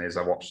season is.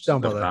 I watched. Don't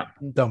bother.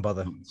 Don't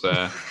bother.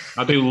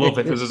 I do love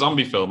it. If there's a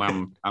zombie film,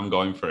 I'm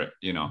going for it.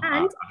 You know,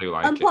 and I do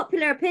like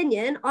unpopular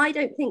opinion. I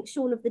don't think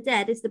Shaun of the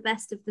Dead is the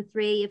best of the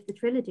three of the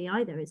trilogy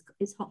either.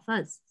 Is Hot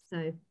Fuzz.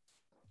 So.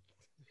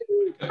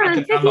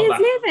 I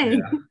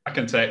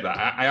can take that.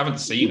 I haven't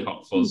seen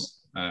Hot Fuzz.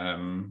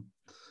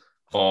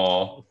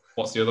 Or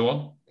what's the other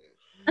one?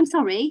 I'm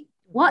sorry.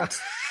 What?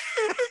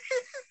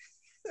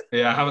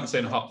 Yeah, I haven't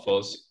seen Hot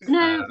Fuzz.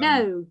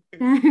 No.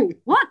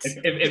 What?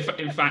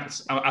 In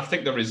fact, I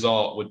think The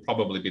Resort would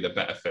probably be the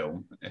better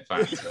film. In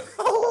fact.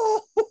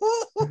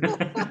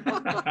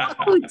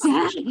 How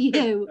dare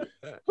you?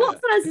 Hot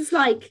Fuzz is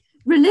like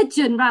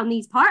religion around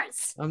these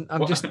parts.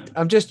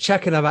 I'm just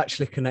checking I've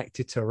actually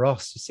connected to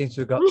Ross. It seems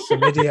we've got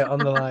some idiot on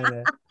the line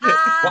here.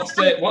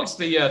 What's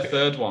the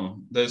third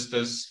one?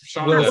 There's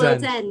Shaun World's of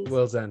the End.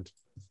 World's End.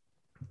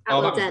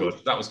 Oh,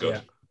 that was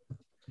good.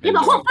 Yeah,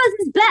 but Hot Fuzz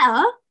is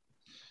better.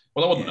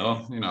 Well, I wouldn't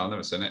know. I've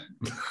never seen it.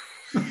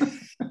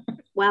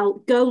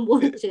 Well, go and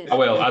watch it. I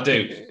will. I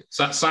do.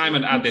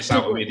 Simon had this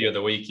out with me the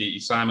other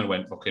week. Simon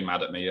went fucking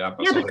mad at me. Yeah,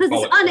 because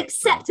it's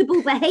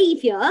unacceptable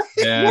behaviour.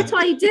 Yeah. What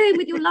are you doing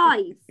with your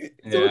life?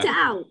 Sort it Yeah.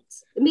 out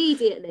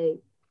immediately.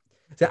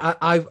 So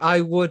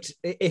I would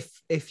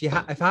if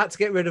I had to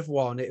get rid of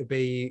one, it would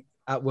be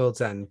at World's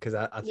End, because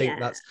I think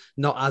that's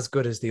not as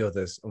good as the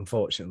others,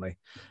 unfortunately.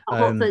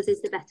 Hot Fuzz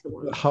is the better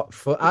one. Hot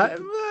Fuzz.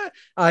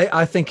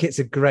 I think it's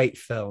a great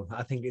film.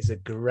 I think it's a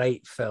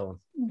great film.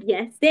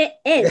 Yes, it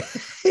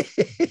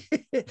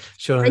is.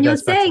 Sure, and you're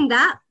saying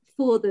that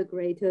for the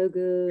greater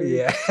good.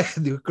 Yeah,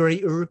 the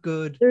greater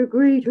good. The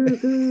greater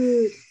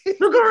good.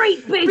 The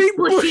great big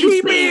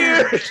bushy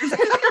beard.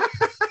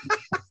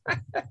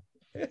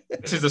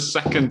 This is the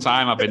second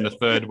time I've been the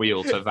third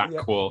wheel to that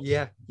quote.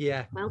 Yeah.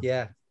 Well,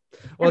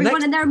 Well,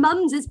 everyone and their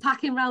mums is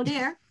packing round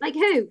here. Like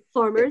who?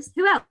 Farmers.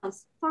 Who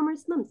else?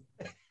 Farmers' mums.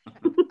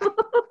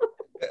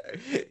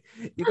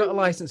 You got a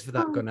license for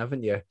that gun,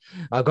 haven't you?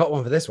 I've got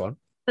one for this one.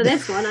 For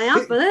this one, I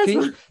am for this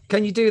one.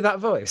 Can you do that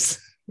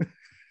voice? I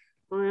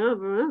am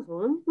for this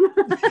one.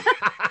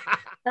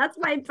 That's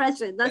my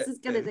impression. That's as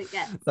good as it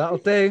gets. That'll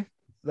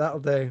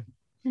do.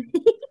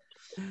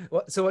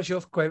 So what's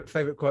your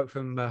favourite quote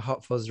from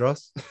Hot Fuzz,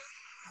 Ross?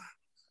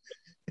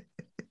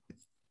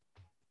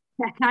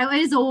 Check out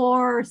his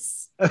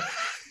horse.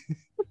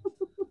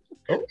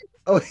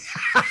 Oh.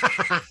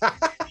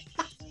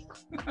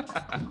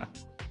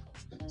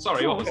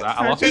 Sorry, what was that?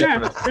 I lost it.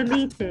 The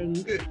meeting.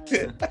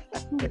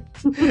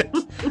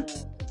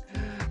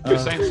 You were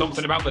saying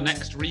something about the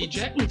next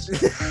reject?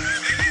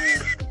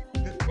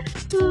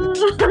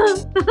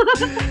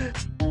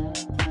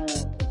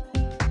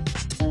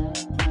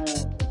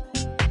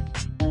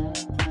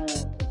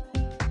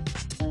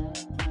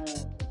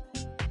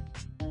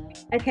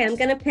 Okay, I'm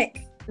gonna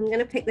pick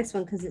this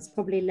one because it's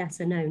probably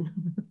lesser known.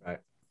 Right.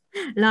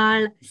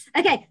 Lol.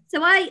 Okay,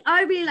 so I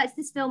really liked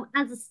this film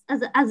as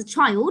a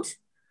child,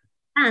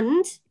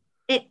 and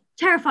it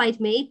terrified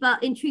me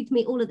but intrigued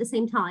me all at the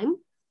same time.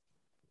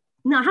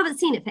 No, I haven't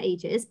seen it for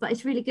ages, but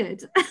it's really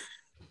good.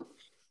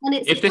 And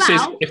it's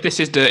if this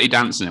is Dirty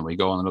Dancing and we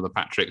go on another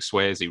Patrick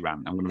Swayze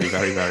rant, I'm going to be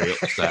very, very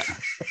upset.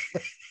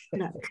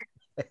 No,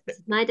 this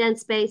is my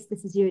dance space.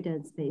 This is your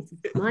dance space.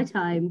 It's my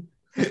time.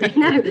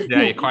 No.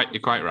 Yeah, you're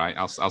quite right.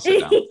 I'll sit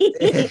down.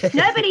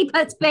 Nobody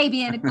puts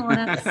baby in a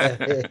corner.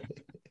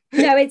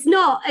 No, it's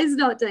not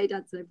Dirty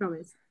Dancing, I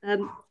promise.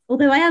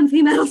 Although I am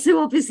female,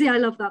 so obviously I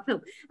love that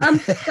film.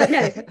 But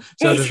no.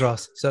 So does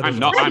Ross. I'm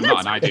not, and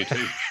I do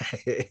too.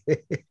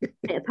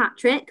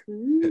 Patrick.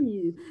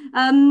 Ooh.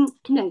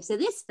 No, so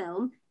this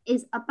film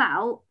is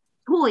about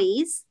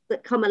toys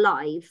that come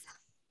alive.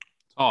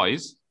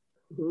 Toys?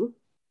 Mm-hmm.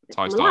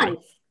 Toy Story. Alive.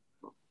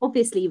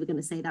 Obviously you were going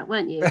to say that,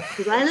 weren't you?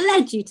 Because I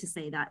led you to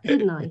say that,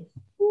 didn't I?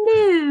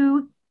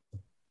 No.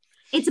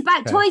 It's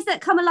about toys that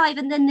come alive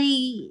and then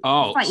they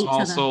fight each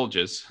other. Small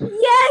Soldiers.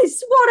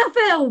 Yes, what a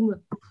film!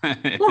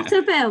 What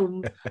a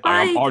film!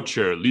 I am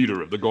Archer,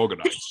 leader of the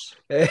Gorgonites.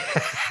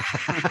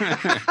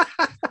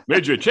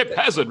 Major Chip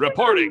Hazard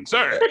reporting,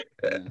 sir.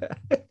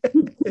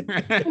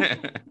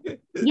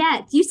 Yeah,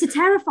 it used to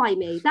terrify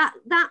me. That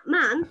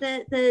man,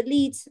 the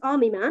lead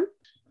army man.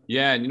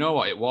 Yeah, and you know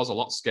what? It was a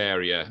lot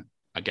scarier,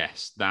 I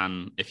guess,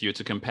 than if you were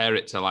to compare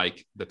it to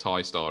like the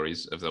Toy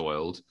Stories of the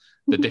world.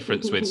 The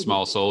difference with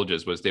Small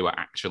Soldiers was they were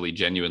actually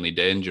genuinely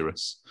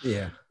dangerous.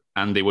 Yeah.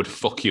 And they would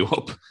fuck you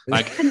up.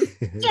 Like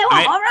You're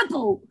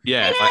horrible.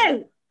 Yeah.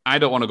 Like, I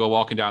don't want to go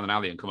walking down an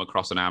alley and come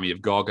across an army of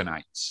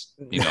Gorgonites,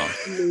 you know.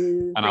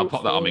 And I'll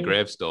put that on my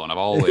gravestone. I've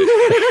always.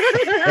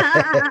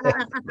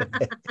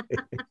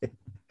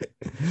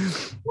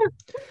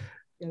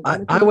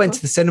 I went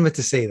to the cinema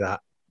to see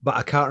that, but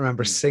I can't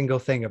remember a single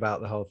thing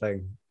about the whole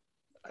thing.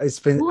 It's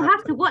been. We'll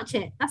have to watch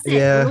it. That's it.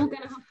 Yeah. We're all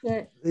going to have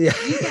to. Yeah.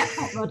 You get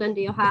Hot Rod under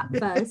your hat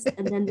first,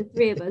 and then the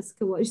three of us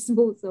can watch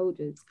Small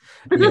Soldiers.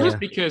 Just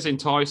because in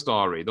Toy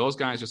Story, those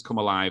guys just come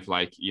alive,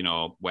 like, you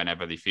know,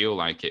 whenever they feel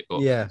like it.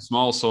 But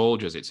Small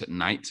Soldiers, it's at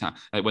nighttime.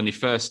 Like when they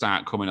first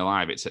start coming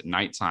alive, it's at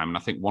nighttime, and I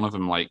think one of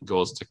them like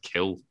goes to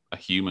kill a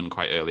human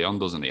quite early on,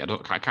 doesn't he?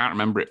 I can't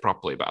remember it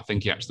properly, but I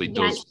think he actually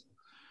does.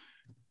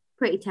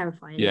 Pretty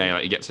terrifying. Yeah,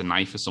 like he gets a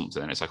knife or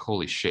something, and it's like,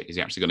 holy shit, is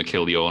he actually going to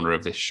kill the owner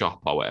of this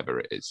shop or whatever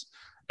it is?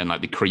 And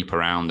like they creep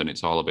around and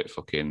it's all a bit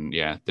fucking,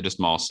 they're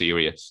just more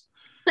serious.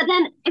 But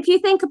then if you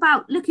think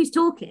about Look Who's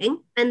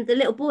Talking and the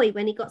little boy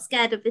when he got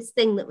scared of this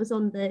thing that was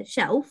on the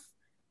shelf,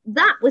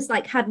 that was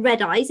like had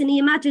red eyes and he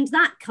imagined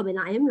that coming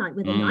at him like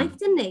with a knife,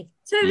 didn't he?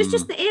 So it was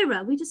just the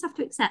era. We just have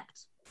to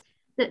accept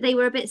that they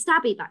were a bit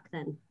stabby back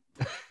then.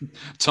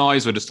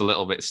 Toys were just a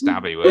little bit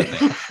stabby, weren't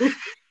they?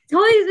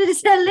 Toys were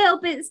just a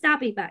little bit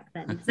stabby back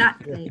then,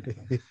 exactly.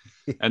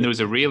 And there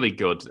was a really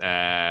good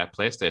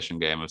PlayStation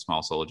game of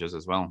Small Soldiers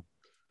as well.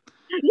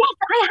 Yes,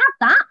 I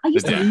had that. I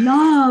used to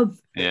love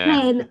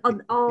playing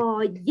on.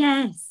 Oh,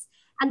 yes.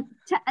 And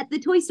the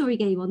Toy Story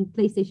game on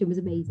PlayStation was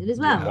amazing as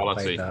well. I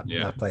played that.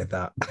 Yeah,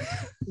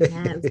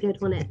 it was good,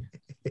 wasn't it?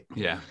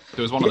 Yeah,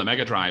 there was one on the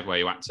Mega Drive where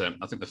you had to.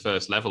 I think the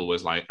first level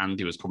was like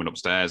Andy was coming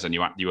upstairs, and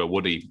you were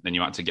Woody, and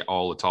you had to get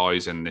all the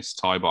toys in this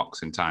toy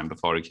box in time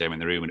before he came in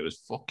the room, and it was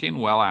fucking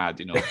well hard,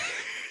 you know.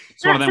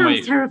 It's That one of them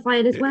sounds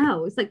terrifying as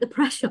well. It's like the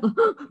pressure.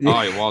 Oh,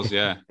 it was,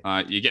 yeah.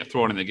 You get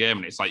thrown in the game,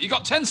 and it's like you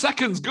got 10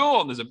 seconds, go!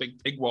 And there's a big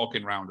pig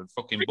walking around, and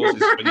fucking Buzz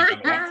is spinning down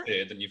the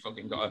lampshade, and you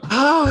fucking got.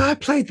 Oh, I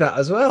played that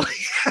as well.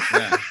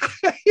 Yeah.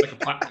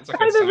 It's like a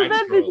I side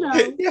remember scroll.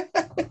 now. Yeah.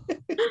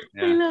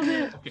 I love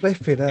it.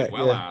 Flipping it,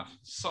 Well, yeah. hard.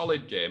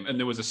 Solid game, and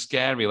there was a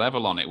scary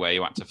level on it where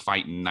you had to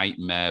fight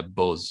Nightmare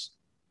Buzz.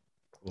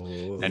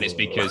 And it's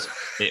because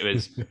it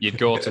was you'd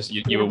go to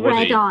you were Red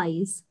Woody.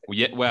 eyes.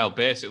 Well,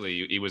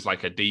 basically, he was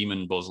like a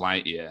demon Buzz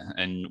Lightyear,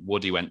 and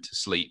Woody went to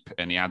sleep,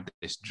 and he had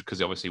this because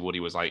obviously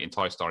Woody was like in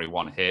Toy Story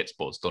 1 hates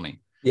Buzz, doesn't he?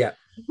 Yeah.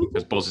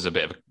 Because Buzz is a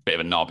bit of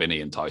a knob, isn't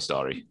he, in Toy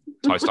Story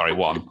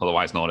 1,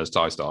 otherwise known as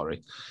Toy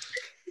Story.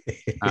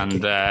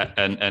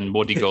 And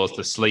Woody goes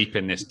to sleep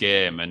in this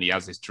game, and he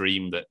has this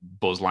dream that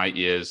Buzz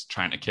Lightyear's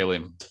trying to kill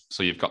him.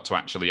 So you've got to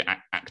actually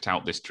act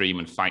out this dream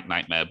and fight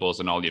Nightmare Buzz,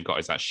 and all you've got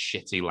is that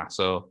shitty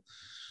lasso.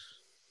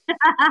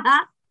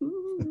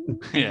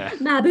 Yeah.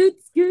 My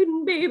boots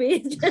scooting,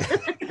 baby.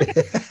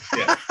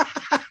 Yeah.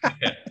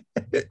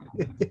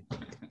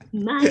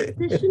 My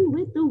session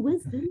with the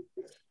wisdom.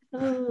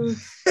 Oh,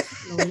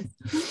 Lord.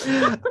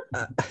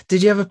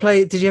 Did you ever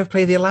play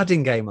the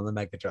Aladdin game on the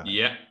Mega Drive?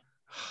 Yeah.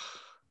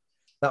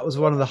 That was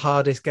one of the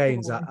hardest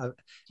games. I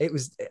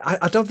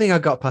don't think I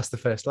got past the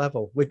first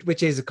level,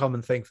 which is a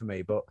common thing for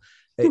me, but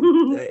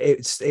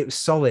it was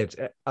solid.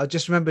 I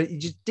just remember,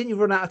 didn't you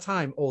run out of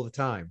time all the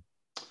time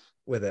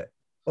with it,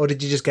 or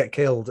did you just get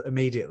killed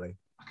immediately?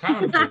 I can't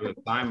remember if there was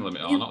a time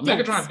limit or not.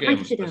 Mega Drive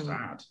games were just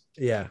hard.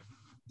 Yeah.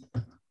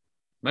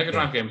 Mega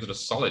Drive games are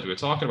just solid. We were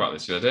talking about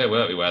this the other day,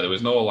 weren't we? Where there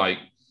was no like,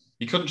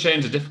 you couldn't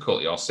change the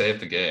difficulty or save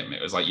the game.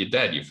 It was like you're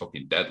dead, you're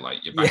fucking dead.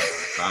 Like you're back to the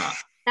start.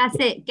 That's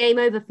it. Game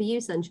over for you,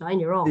 Sunshine.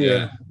 You're off.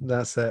 Yeah,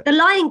 that's it. The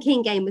Lion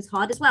King game was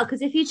hard as well,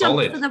 because if you jumped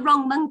Solid. for the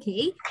wrong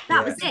monkey,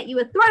 that was it. You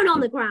were thrown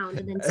on the ground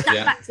and then stuck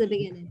Yeah. back to the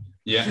beginning.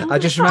 Yeah. I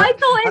just I remember.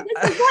 thought it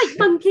was the right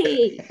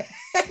monkey.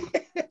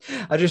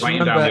 I just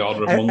Writing down the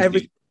order of remember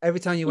monkeys. every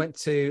time you went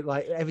to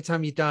every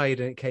time you died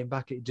and it came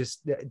back, it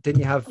just didn't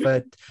you have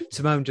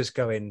Simone just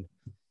going,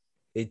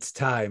 "It's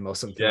time" or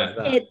something Yeah. like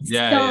that. It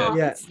Yeah, starts.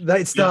 Yeah,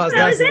 that starts.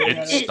 That was That's it.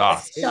 It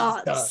starts.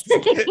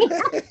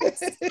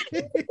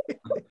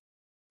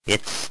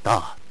 It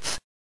starts.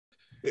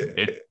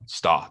 It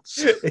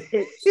starts.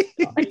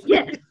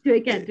 Yeah, do it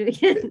again. Do it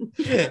again.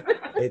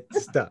 It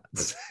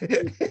starts.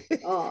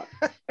 Oh.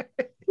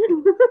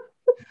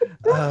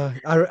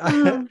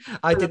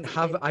 I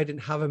didn't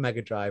have a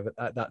Mega Drive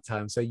at that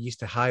time, so I used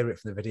to hire it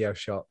from the video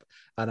shop,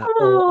 and I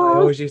Oh.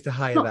 always used to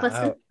hire that Blockbuster.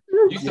 out.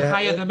 You used to Yeah.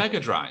 hire the Mega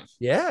Drive.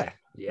 Yeah.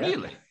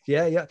 Really?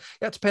 Yeah. You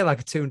had to pay like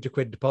a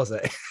 £200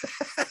 deposit.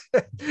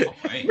 Oh,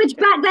 mate. Which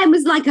back then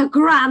was like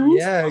 $1,000.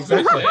 Yeah,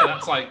 exactly. Yeah,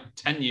 that's like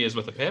 10 years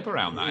worth of paper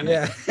around that, isn't it?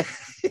 Yeah.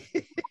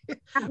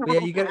 But yeah,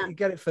 you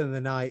get it for the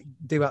night,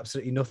 do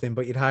absolutely nothing,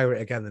 but you'd hire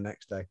it again the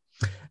next day.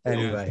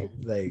 Anyway,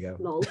 there you go.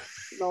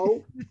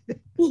 Lol.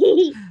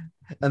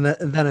 And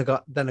then I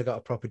got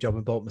a proper job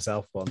and bought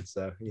myself one.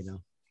 So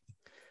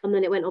And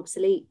then it went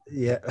obsolete.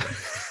 yeah.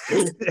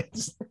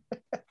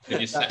 Did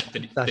you set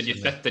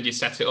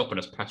it up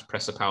and just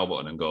press the power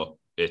button and go,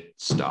 it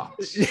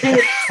starts?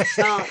 It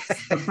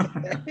starts.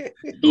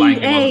 Lying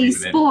in one EA minute.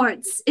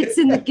 Sports. It's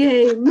in the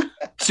game.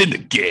 It's in the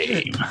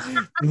game.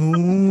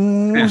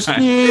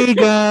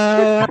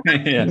 Sega.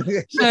 Yeah.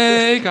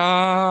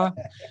 Sega.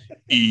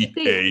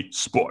 EA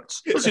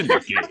Sports. It's in the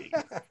game.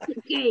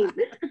 Game.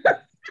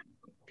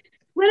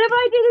 Whenever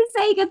I do the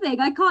Sega thing,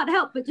 I can't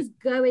help but just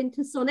go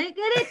into Sonic.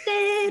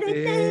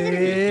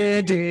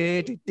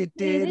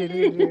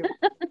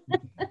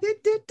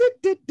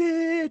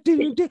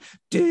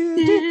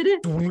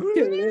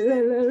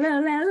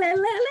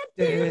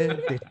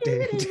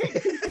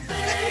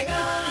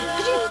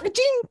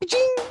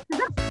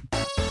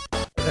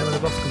 And then when the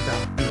boss comes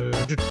down.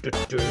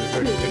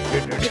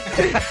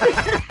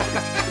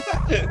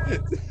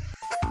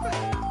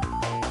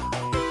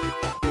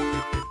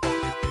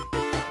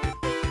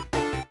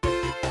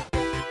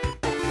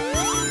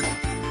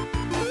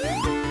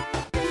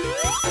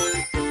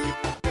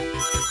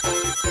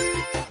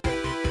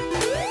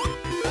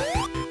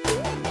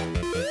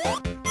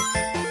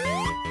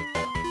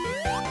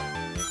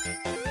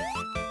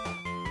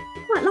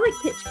 I quite like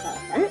Pitch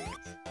Perfect.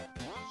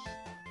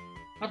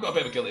 I've got a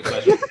bit of a guilty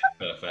pleasure.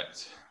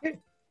 Perfect.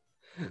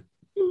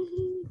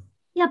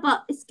 Yeah,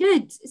 but it's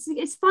good.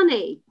 It's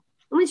funny.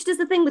 And when she does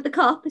the thing with the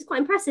cup, it's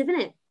quite impressive,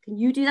 isn't it? Can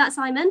you do that,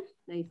 Simon?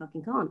 No, you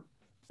fucking can't.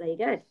 There you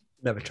go.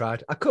 Never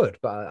tried. I could,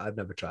 but I've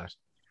never tried.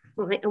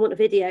 All right, I want a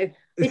video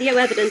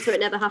evidence or it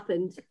never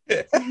happened.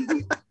 But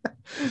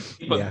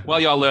Yeah. while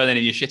you're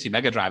learning your shitty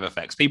Mega Drive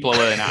effects, people are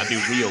learning how to do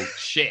real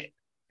shit.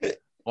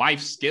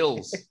 Life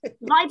skills.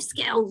 Life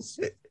skills.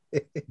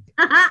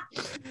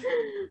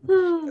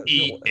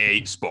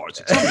 EA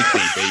Sports. It's on the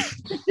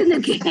TV. In the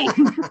game.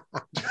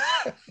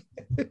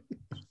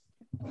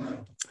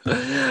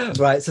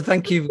 Right, so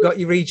thank you. We've got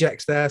your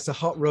rejects there. So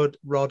Hot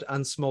Rod,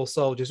 and Small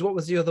Soldiers. What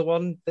was the other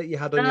one that you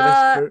had on your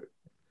list?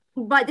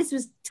 Right, this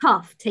was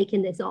tough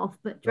taking this off,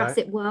 but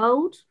Jurassic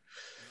World.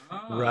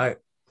 Right.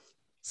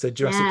 So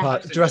Jurassic Yeah.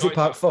 Park, Jurassic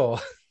Park 4.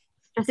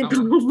 Jurassic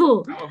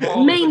Park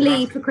 4.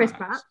 Mainly for Chris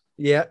Pratt.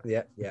 Yeah.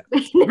 No,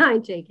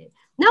 I'm joking.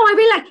 No, I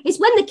really like it's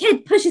when the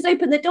kid pushes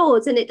open the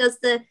doors and it does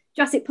the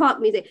Jurassic Park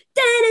music.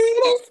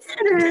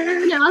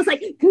 And I was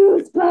like,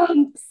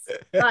 goosebumps.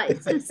 Right,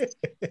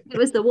 it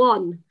was the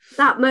one.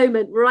 That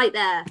moment right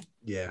there.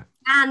 Yeah.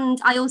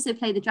 And I also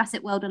play the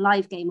Jurassic World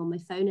Alive game on my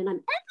phone, and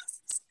I'm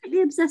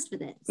absolutely obsessed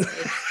with it.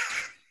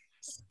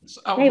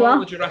 So, out of all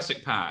the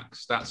Jurassic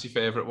Parks, that's your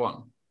favourite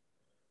one?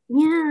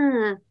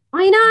 Yeah,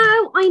 I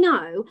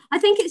know. I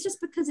think it's just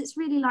because it's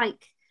really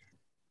like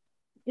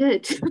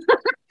good.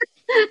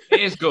 It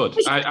is good.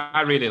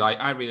 I really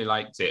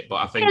liked it, but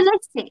I think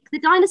realistic. The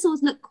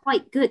dinosaurs look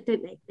quite good,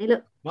 don't they? They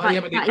look. Well,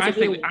 yeah, but I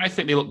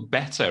think they look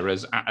better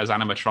as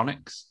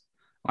animatronics.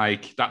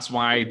 Like that's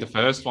why the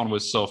first one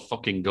was so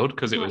fucking good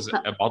because it was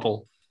a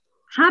model.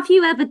 Have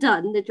you ever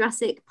done the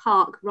Jurassic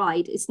Park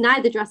ride? It's now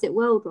the Jurassic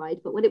World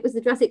ride, but when it was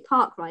the Jurassic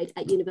Park ride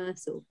at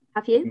Universal,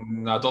 have you?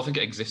 No, I don't think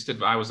it existed,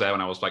 but I was there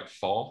when I was like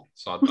 4,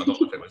 so I don't know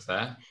if it was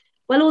there.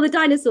 Well, all the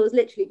dinosaurs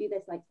literally do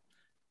this, like.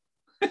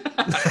 You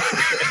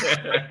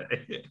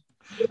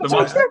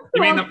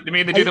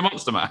mean they do the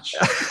monster mash?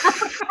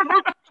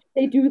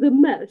 They do the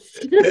mash.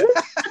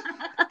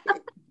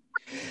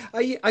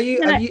 Are you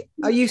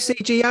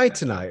CGI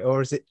tonight,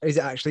 or is it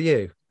actually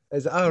you?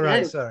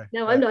 Right, sorry.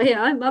 No, I'm not here.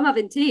 I'm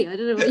having tea. I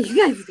don't know what you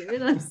guys are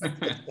doing.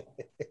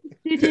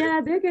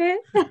 CGI, okay.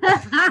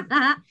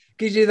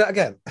 Can you do that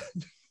again?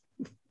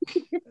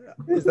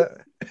 Is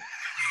that?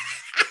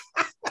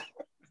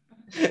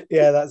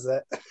 Yeah, that's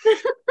it.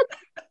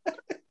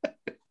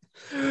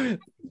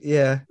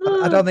 Yeah,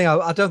 I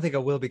don't think I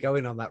will be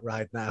going on that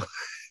ride now.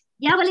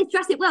 Yeah, well, it's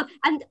Jurassic World,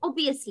 and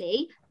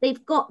obviously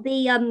they've got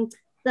the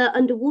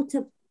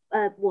underwater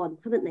one,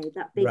 haven't they?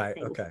 That big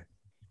thing. Okay.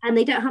 And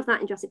they don't have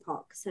that in Jurassic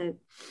Park, so.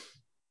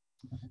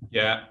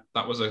 Yeah,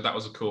 that was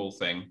a cool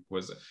thing.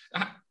 Are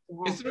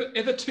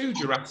there 2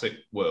 Jurassic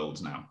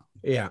Worlds now?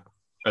 Yeah.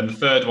 And the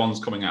third one's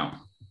coming out.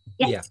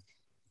 Yes. Yeah.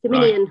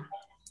 Dominion. Right.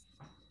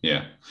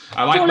 Yeah,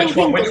 I like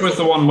which was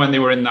the one when they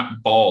were in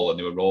that ball and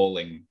they were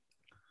rolling.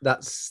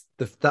 That's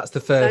the first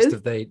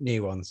of the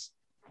new ones.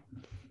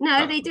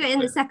 No, they do it in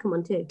the second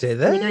one too. Do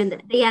they?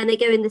 And they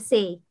go in the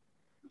sea.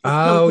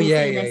 Oh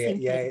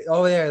yeah.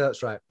 Oh yeah,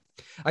 that's right.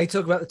 Are you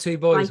talking about the 2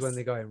 boys when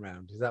they're going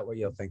round? Is that what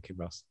you're thinking,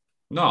 Ross?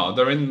 No,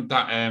 they're in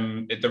that.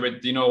 Do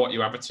you know what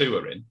You Have a Two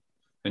are in?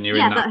 And you're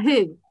in that. But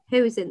who?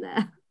 Who's in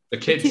there? The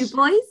kids. The 2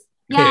 boys.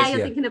 Yeah, you're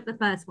thinking of the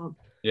first one.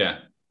 Yeah,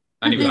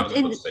 and that was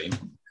a good scene.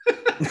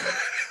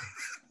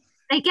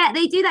 They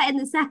do that in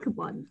the second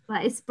one,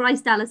 but it's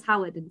Bryce Dallas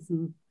Howard and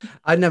some.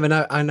 I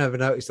never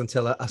noticed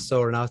until I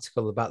saw an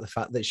article about the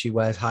fact that she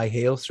wears high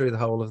heels through the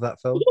whole of that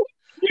film.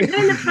 In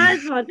the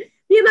first one,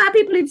 the amount of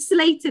people who've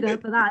slated her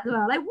for that as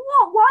well. Like,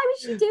 what? Why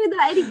was she doing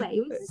that anyway?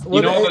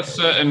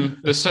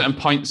 There's certain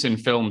points in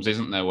films,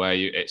 isn't there, where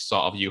it's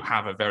sort of you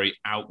have a very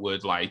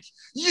outward like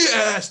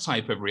yes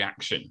type of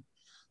reaction.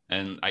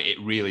 And it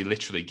really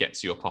literally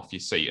gets you up off your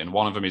seat. And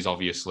one of them is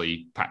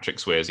obviously Patrick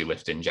Swayze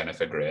lifting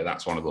Jennifer Grey.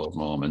 That's one of those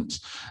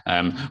moments.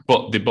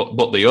 But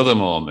the other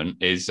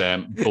moment is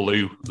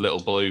Blue, little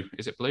Blue.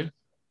 Is it Blue?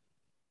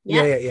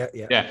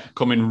 Yeah.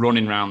 Coming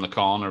running round the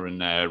corner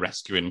and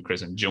rescuing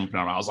Chris and jumping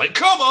around. I was like,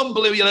 come on,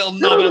 Blue, you little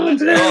knobber,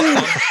 let's go.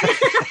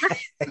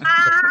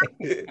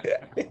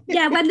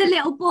 Yeah, when the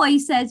little boy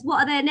says,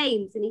 what are their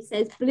names? And he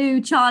says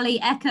Blue,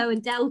 Charlie, Echo,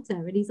 and Delta.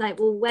 And he's like,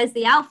 well, where's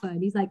the Alpha?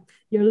 And he's like,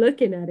 you're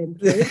looking at him,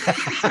 Chris.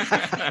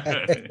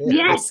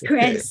 Yes,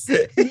 Chris.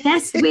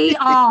 Yes, we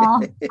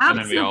are. And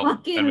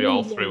then we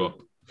all threw up.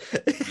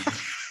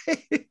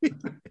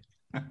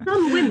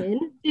 Some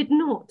women did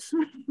not.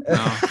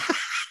 No.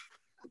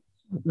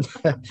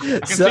 I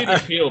can see the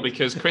appeal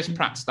because Chris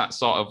Pratt's that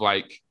sort of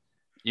like,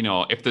 you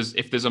know, if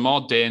there's a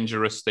more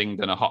dangerous thing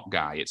than a hot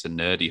guy, it's a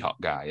nerdy hot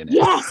guy, isn't it?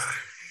 Yes.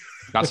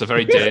 That's a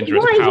very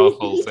dangerous,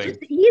 powerful thing.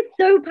 He's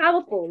so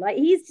powerful. Like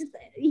he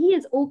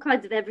is all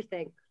kinds of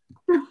everything.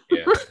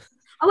 Yeah.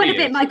 I went a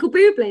bit Michael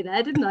Bublé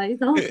there, didn't I?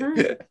 The whole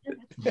time.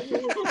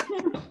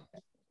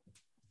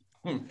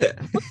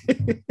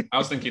 I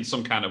was thinking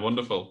Some Kind of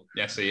Wonderful.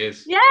 Yes, he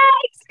is. Yeah,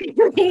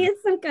 he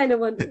is Some Kind of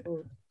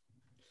Wonderful.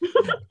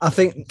 I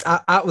think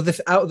out of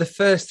the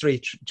first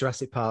 3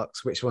 Jurassic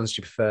Parks, which ones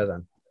do you prefer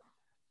then?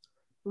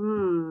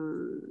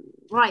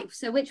 Right.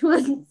 So which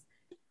ones?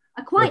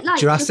 I quite like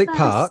Jurassic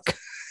Park.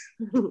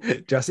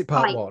 Jurassic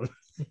Park 1.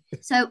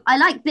 So I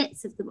like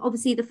bits of them.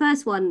 Obviously, the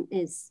first one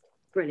is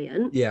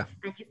brilliant. Yeah.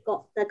 And you've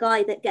got the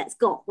guy that gets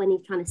got when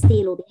he's trying to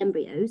steal all the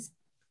embryos.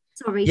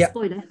 Sorry,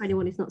 spoiler for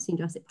anyone who's not seen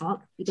Jurassic Park.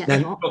 You get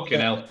got.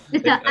 Fucking hell.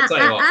 I'll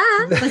tell you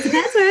what. What's the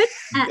password?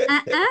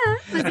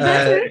 What's the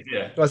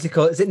password? What's he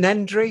called? Is it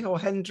Nendry or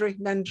Hendry?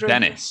 Nendry?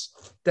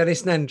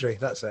 Dennis Nendry,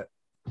 that's it.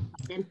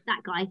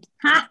 That guy.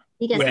 Ha!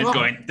 He gets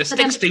going, the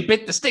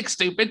stick's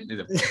stupid. He's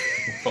a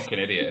fucking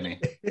idiot,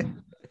 isn't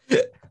he?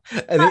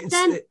 And But it's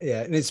then-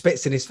 and it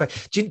spits in his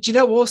face. Do you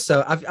know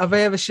also? Have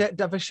I ever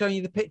shown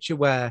you the picture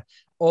where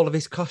all of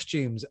his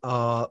costumes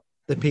are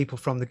the people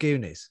from the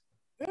Goonies?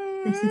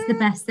 This is the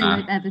best thing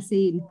I've ever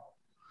seen.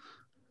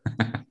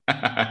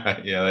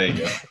 Yeah, there you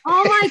go.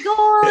 Oh my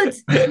god!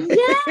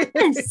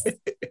 Yes,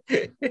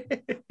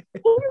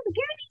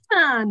 Goonies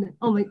man.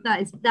 Oh my,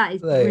 that is There you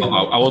brilliant. go.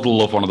 I would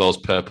love one of those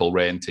purple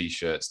rain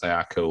t-shirts. They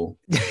are cool.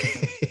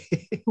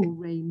 Full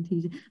rain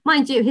t-shirt.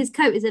 Mind you, his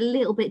coat is a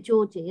little bit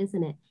Georgie,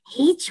 isn't it?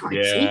 Hey, Georgie.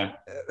 Yeah.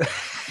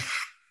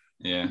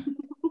 Yeah.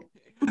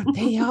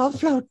 They all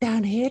float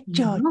down here,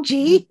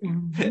 Georgie.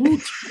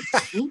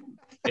 Georgie.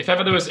 If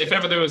ever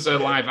there was a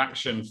live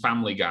action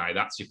Family Guy,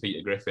 that's your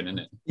Peter Griffin, isn't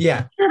it?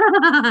 Yeah,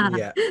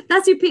 yeah.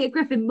 That's who Peter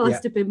Griffin must Yeah.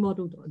 have been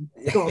modelled on.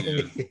 God.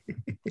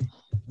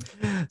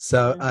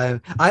 So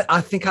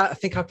I think I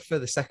prefer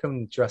the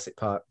second Jurassic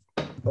Park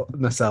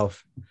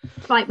myself.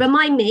 Right,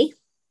 remind me.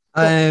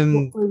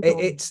 What goes on?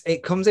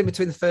 It comes in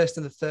between the first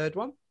and the third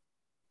one.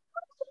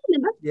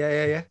 Remember?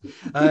 Yeah.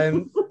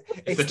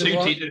 It's the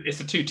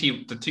two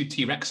T-Rexi,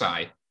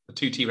 the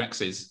two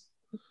T-Rexes,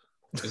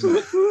 isn't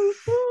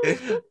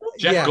it?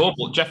 Jeff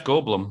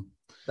Goldblum.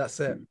 That's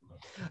it.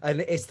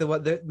 And it's the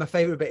one. My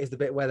favorite bit is the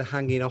bit where they're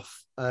hanging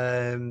off.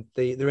 They're in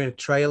a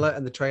trailer,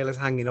 and the trailer's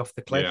hanging off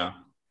the cliff. Yeah.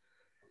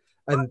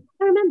 And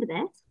I remember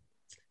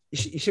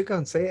this. you should go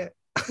and see it.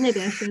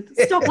 Maybe I should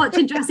stop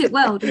watching Jurassic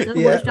World and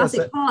Yeah, watch that's Jurassic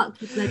it. Park.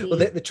 you bloody- Well,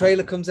 the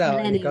trailer comes out,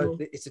 and Millennial.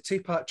 it's a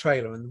 2-part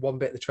trailer, and one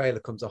bit of the trailer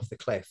comes off the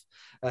cliff,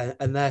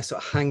 and they're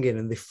sort of hanging,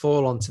 and they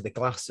fall onto the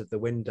glass of the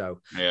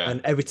window, Yeah.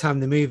 and every time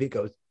they move, it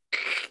goes.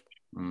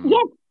 Mm. Yeah.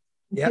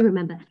 Yeah. I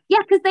remember. Yeah,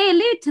 because they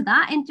allude to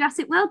that in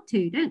Jurassic World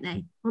 2, don't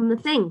they? On the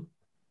thing.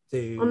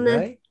 Do On the-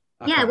 they?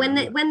 I Yeah, can't when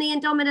the remember.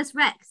 Indominus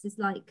Rex is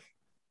like,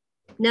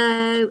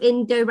 no,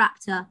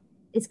 Indoraptor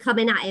is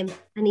coming at him,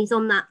 and he's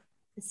on the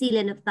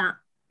ceiling of that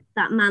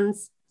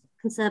man's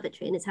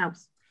conservatory in his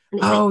house. And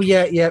it's Oh like,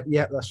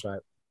 yeah, that's right.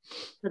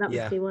 so that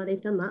yeah. must be why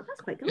they've done that.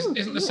 That's quite good.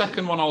 Isn't the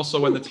second one also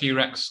when the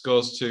T-Rex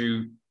goes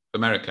to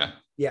America?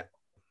 Yeah.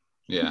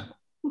 Yeah.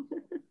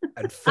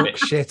 And fuck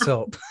shit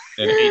up.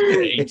 And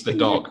it eats the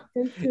dog.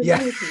 Yeah.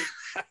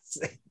 That's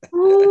it.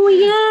 Oh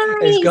yeah,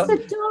 It's it's got- a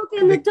dog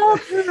in the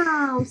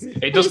doghouse.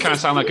 It does kind of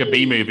sound like a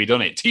B movie,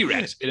 doesn't it?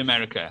 T-Rex in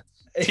America.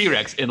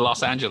 T-Rex in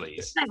Los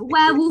Angeles. Like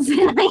werewolf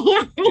in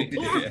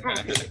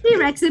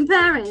T-Rex in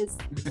Paris.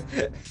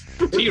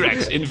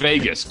 T-Rex in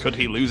Vegas. Could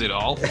he lose it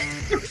all?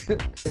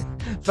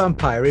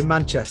 Vampire in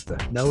Manchester.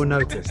 No one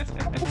noticed.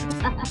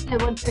 I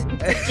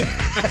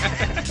wonder.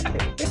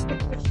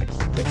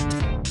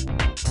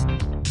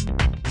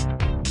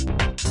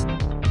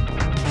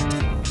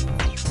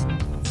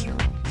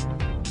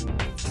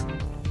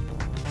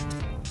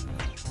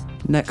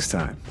 Next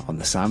time on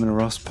the Simon and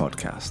Ross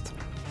podcast.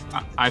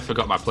 I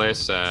forgot my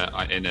place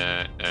in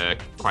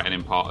quite an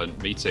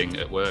important meeting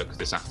at work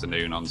this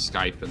afternoon on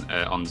Skype and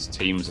on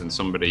Teams, and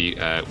somebody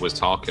was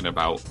talking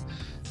about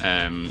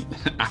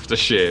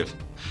aftershave.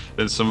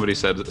 Then somebody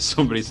said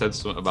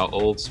something about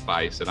Old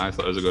Spice, and I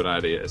thought it was a good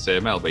idea to say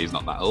Mel, but he's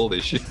not that old,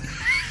 is she?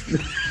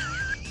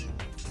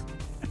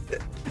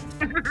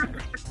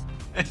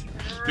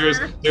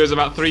 There was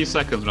about 3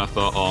 seconds when I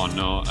thought, oh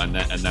no, and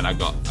then I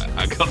got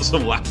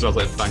some laughs. I was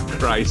like, thank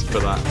Christ for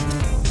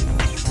that.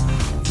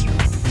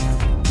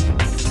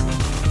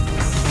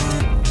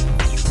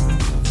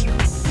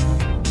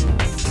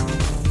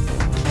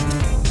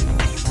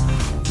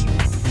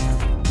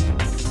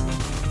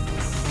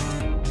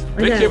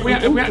 Vicky, have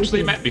we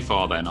actually met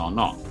before then or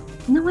not?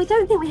 No, I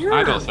don't think we have.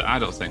 I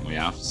don't think we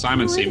have.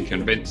 Simon seemed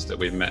convinced that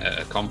we've met at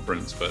a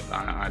conference, but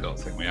I don't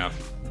think we have.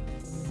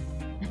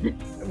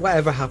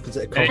 Whatever happens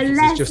at a conference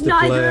Unless is just a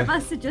neither blur. of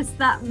us are just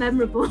that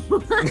memorable.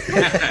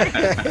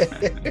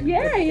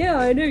 yeah,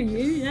 I know you.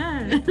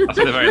 Yeah. I think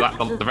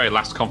the very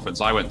last conference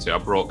I went to, I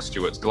broke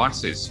Stuart's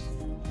glasses.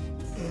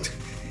 Do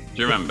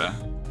you remember?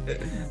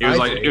 He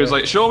was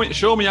like, show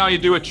me how you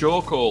do a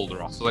chokehold,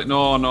 Ross. I was like,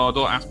 no,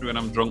 don't ask me when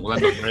I'm drunk. We'll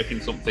end up breaking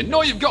something.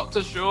 No, you've got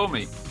to show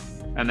me.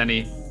 And then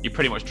he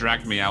pretty much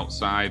dragged me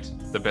outside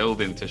the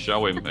building to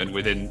show him, and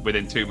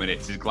within 2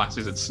 minutes his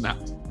glasses had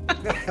snapped.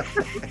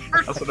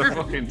 That's what I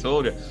fucking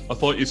told you. I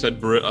thought you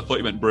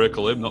meant break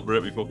a limb, not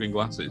break me fucking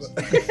glasses.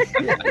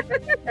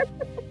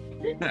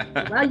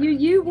 Well,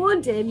 you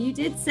warned him. You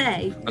did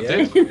say. I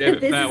did.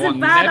 This is a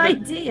bad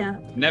idea.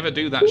 Never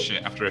do that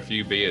shit after a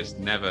few beers.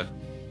 Never.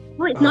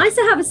 Well, it's nice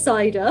to have a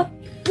cider.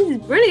 This is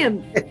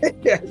brilliant.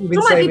 Yeah, you've been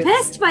I might saying be it.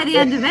 pissed by the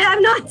end of it.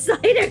 I'm not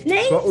cider named.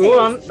 That's what we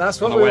want. That's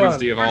what On a we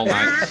Wednesday want. of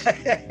all nights.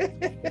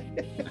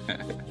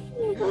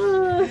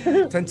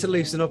 Tend to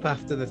loosen up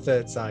after the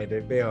third side.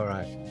 It'd be all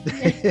right.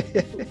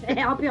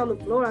 I'll be on the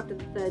floor after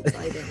the third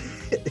cider.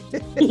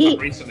 I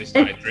recently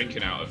started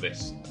drinking out of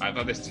this. I've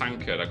had this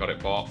tankard. I got it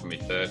bought for my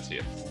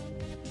 30th.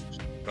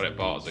 Got it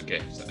bought as a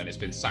gift, and it's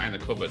been sat in the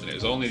cupboard. And it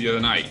was only the other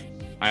night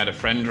I had a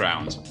friend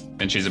round,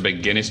 and she's a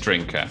big Guinness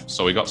drinker,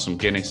 so we got some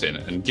Guinness in.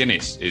 And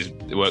Guinness it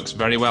works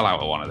very well out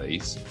of one of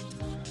these,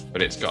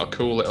 but it's got a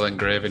cool little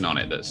engraving on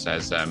it that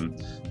says,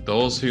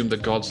 "Those whom the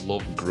gods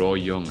love grow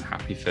young.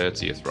 Happy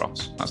 30th,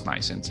 Ross." That's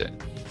nice, isn't it?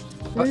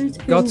 Those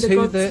whom Gods the who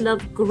gods the-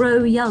 love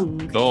grow young.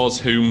 Those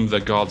whom the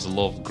gods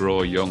love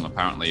grow young.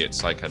 Apparently,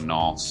 it's like a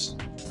Norse.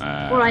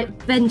 All right,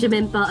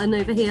 Benjamin Button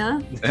over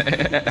here.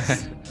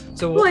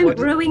 So Oh, I'm what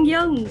growing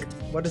young.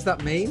 does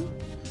that mean?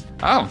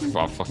 Oh,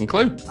 well, fucking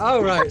clue.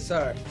 Oh, right,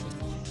 sorry.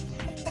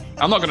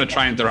 I'm not going to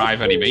try and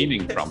derive any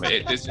meaning from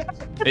it.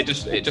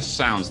 It just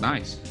sounds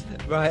nice.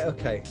 Right,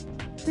 okay.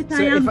 With So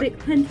if I- iambic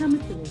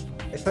pentameter.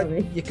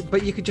 Sorry.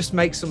 You could just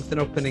make something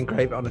up and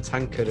engrave it on a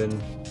tankard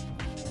and...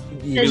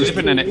 We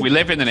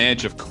live in an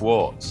age of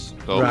quotes.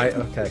 Don't we? Right,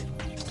 okay.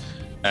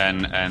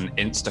 And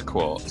Insta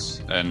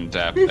quotes and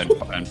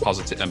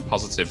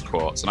positive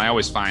quotes, and I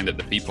always find that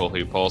the people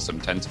who post them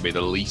tend to be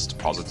the least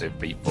positive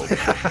people.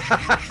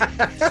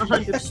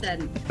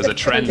 100%. There's a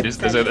trend.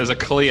 There's a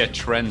clear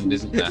trend,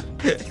 isn't there?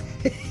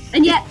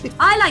 And yet,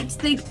 I like to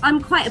think I'm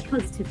quite a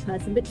positive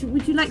person. But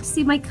would you like to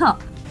see my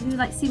cup? Would you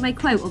like to see my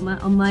quote on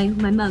my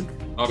mug?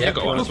 Oh, have you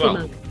got one as Coffee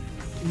well? mug.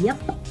 Yep.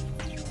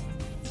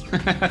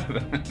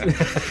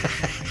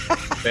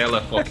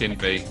 Sailor fucking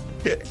B.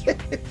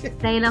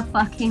 Sailor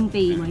fucking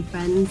B, my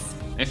friends.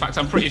 In fact,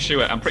 I'm pretty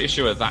sure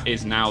that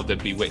is now the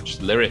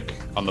Bewitched lyric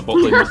on the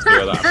Buckling Must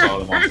Do That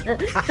song.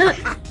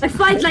 I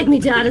fight like me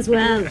dad as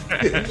well.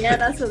 Yeah,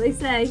 that's what they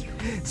say.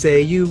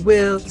 Say you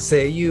will,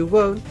 say you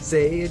won't,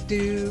 say you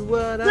do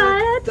what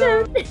I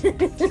don't.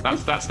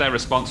 That's their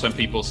response when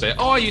people say,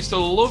 "Oh, I used to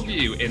love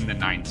you" in the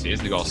 90s.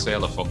 They go,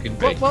 "Sailor fucking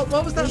B." What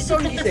was that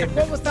song you did?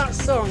 What was that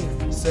song?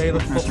 Sailor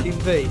fucking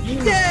V.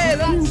 Yeah,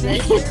 that's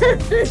it.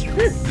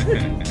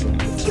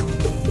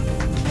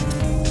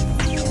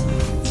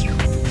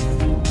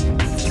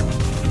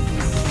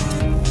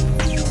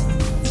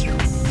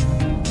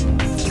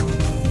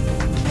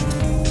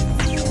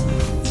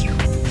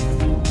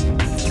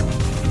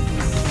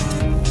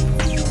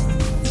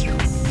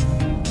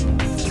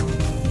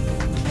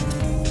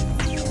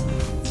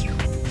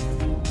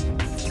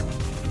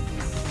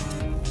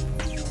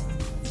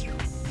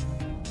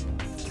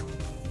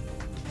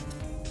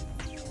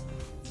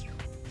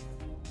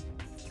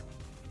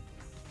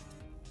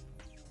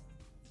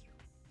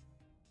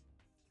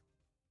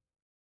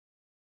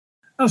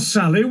 A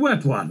Sally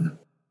Wet One.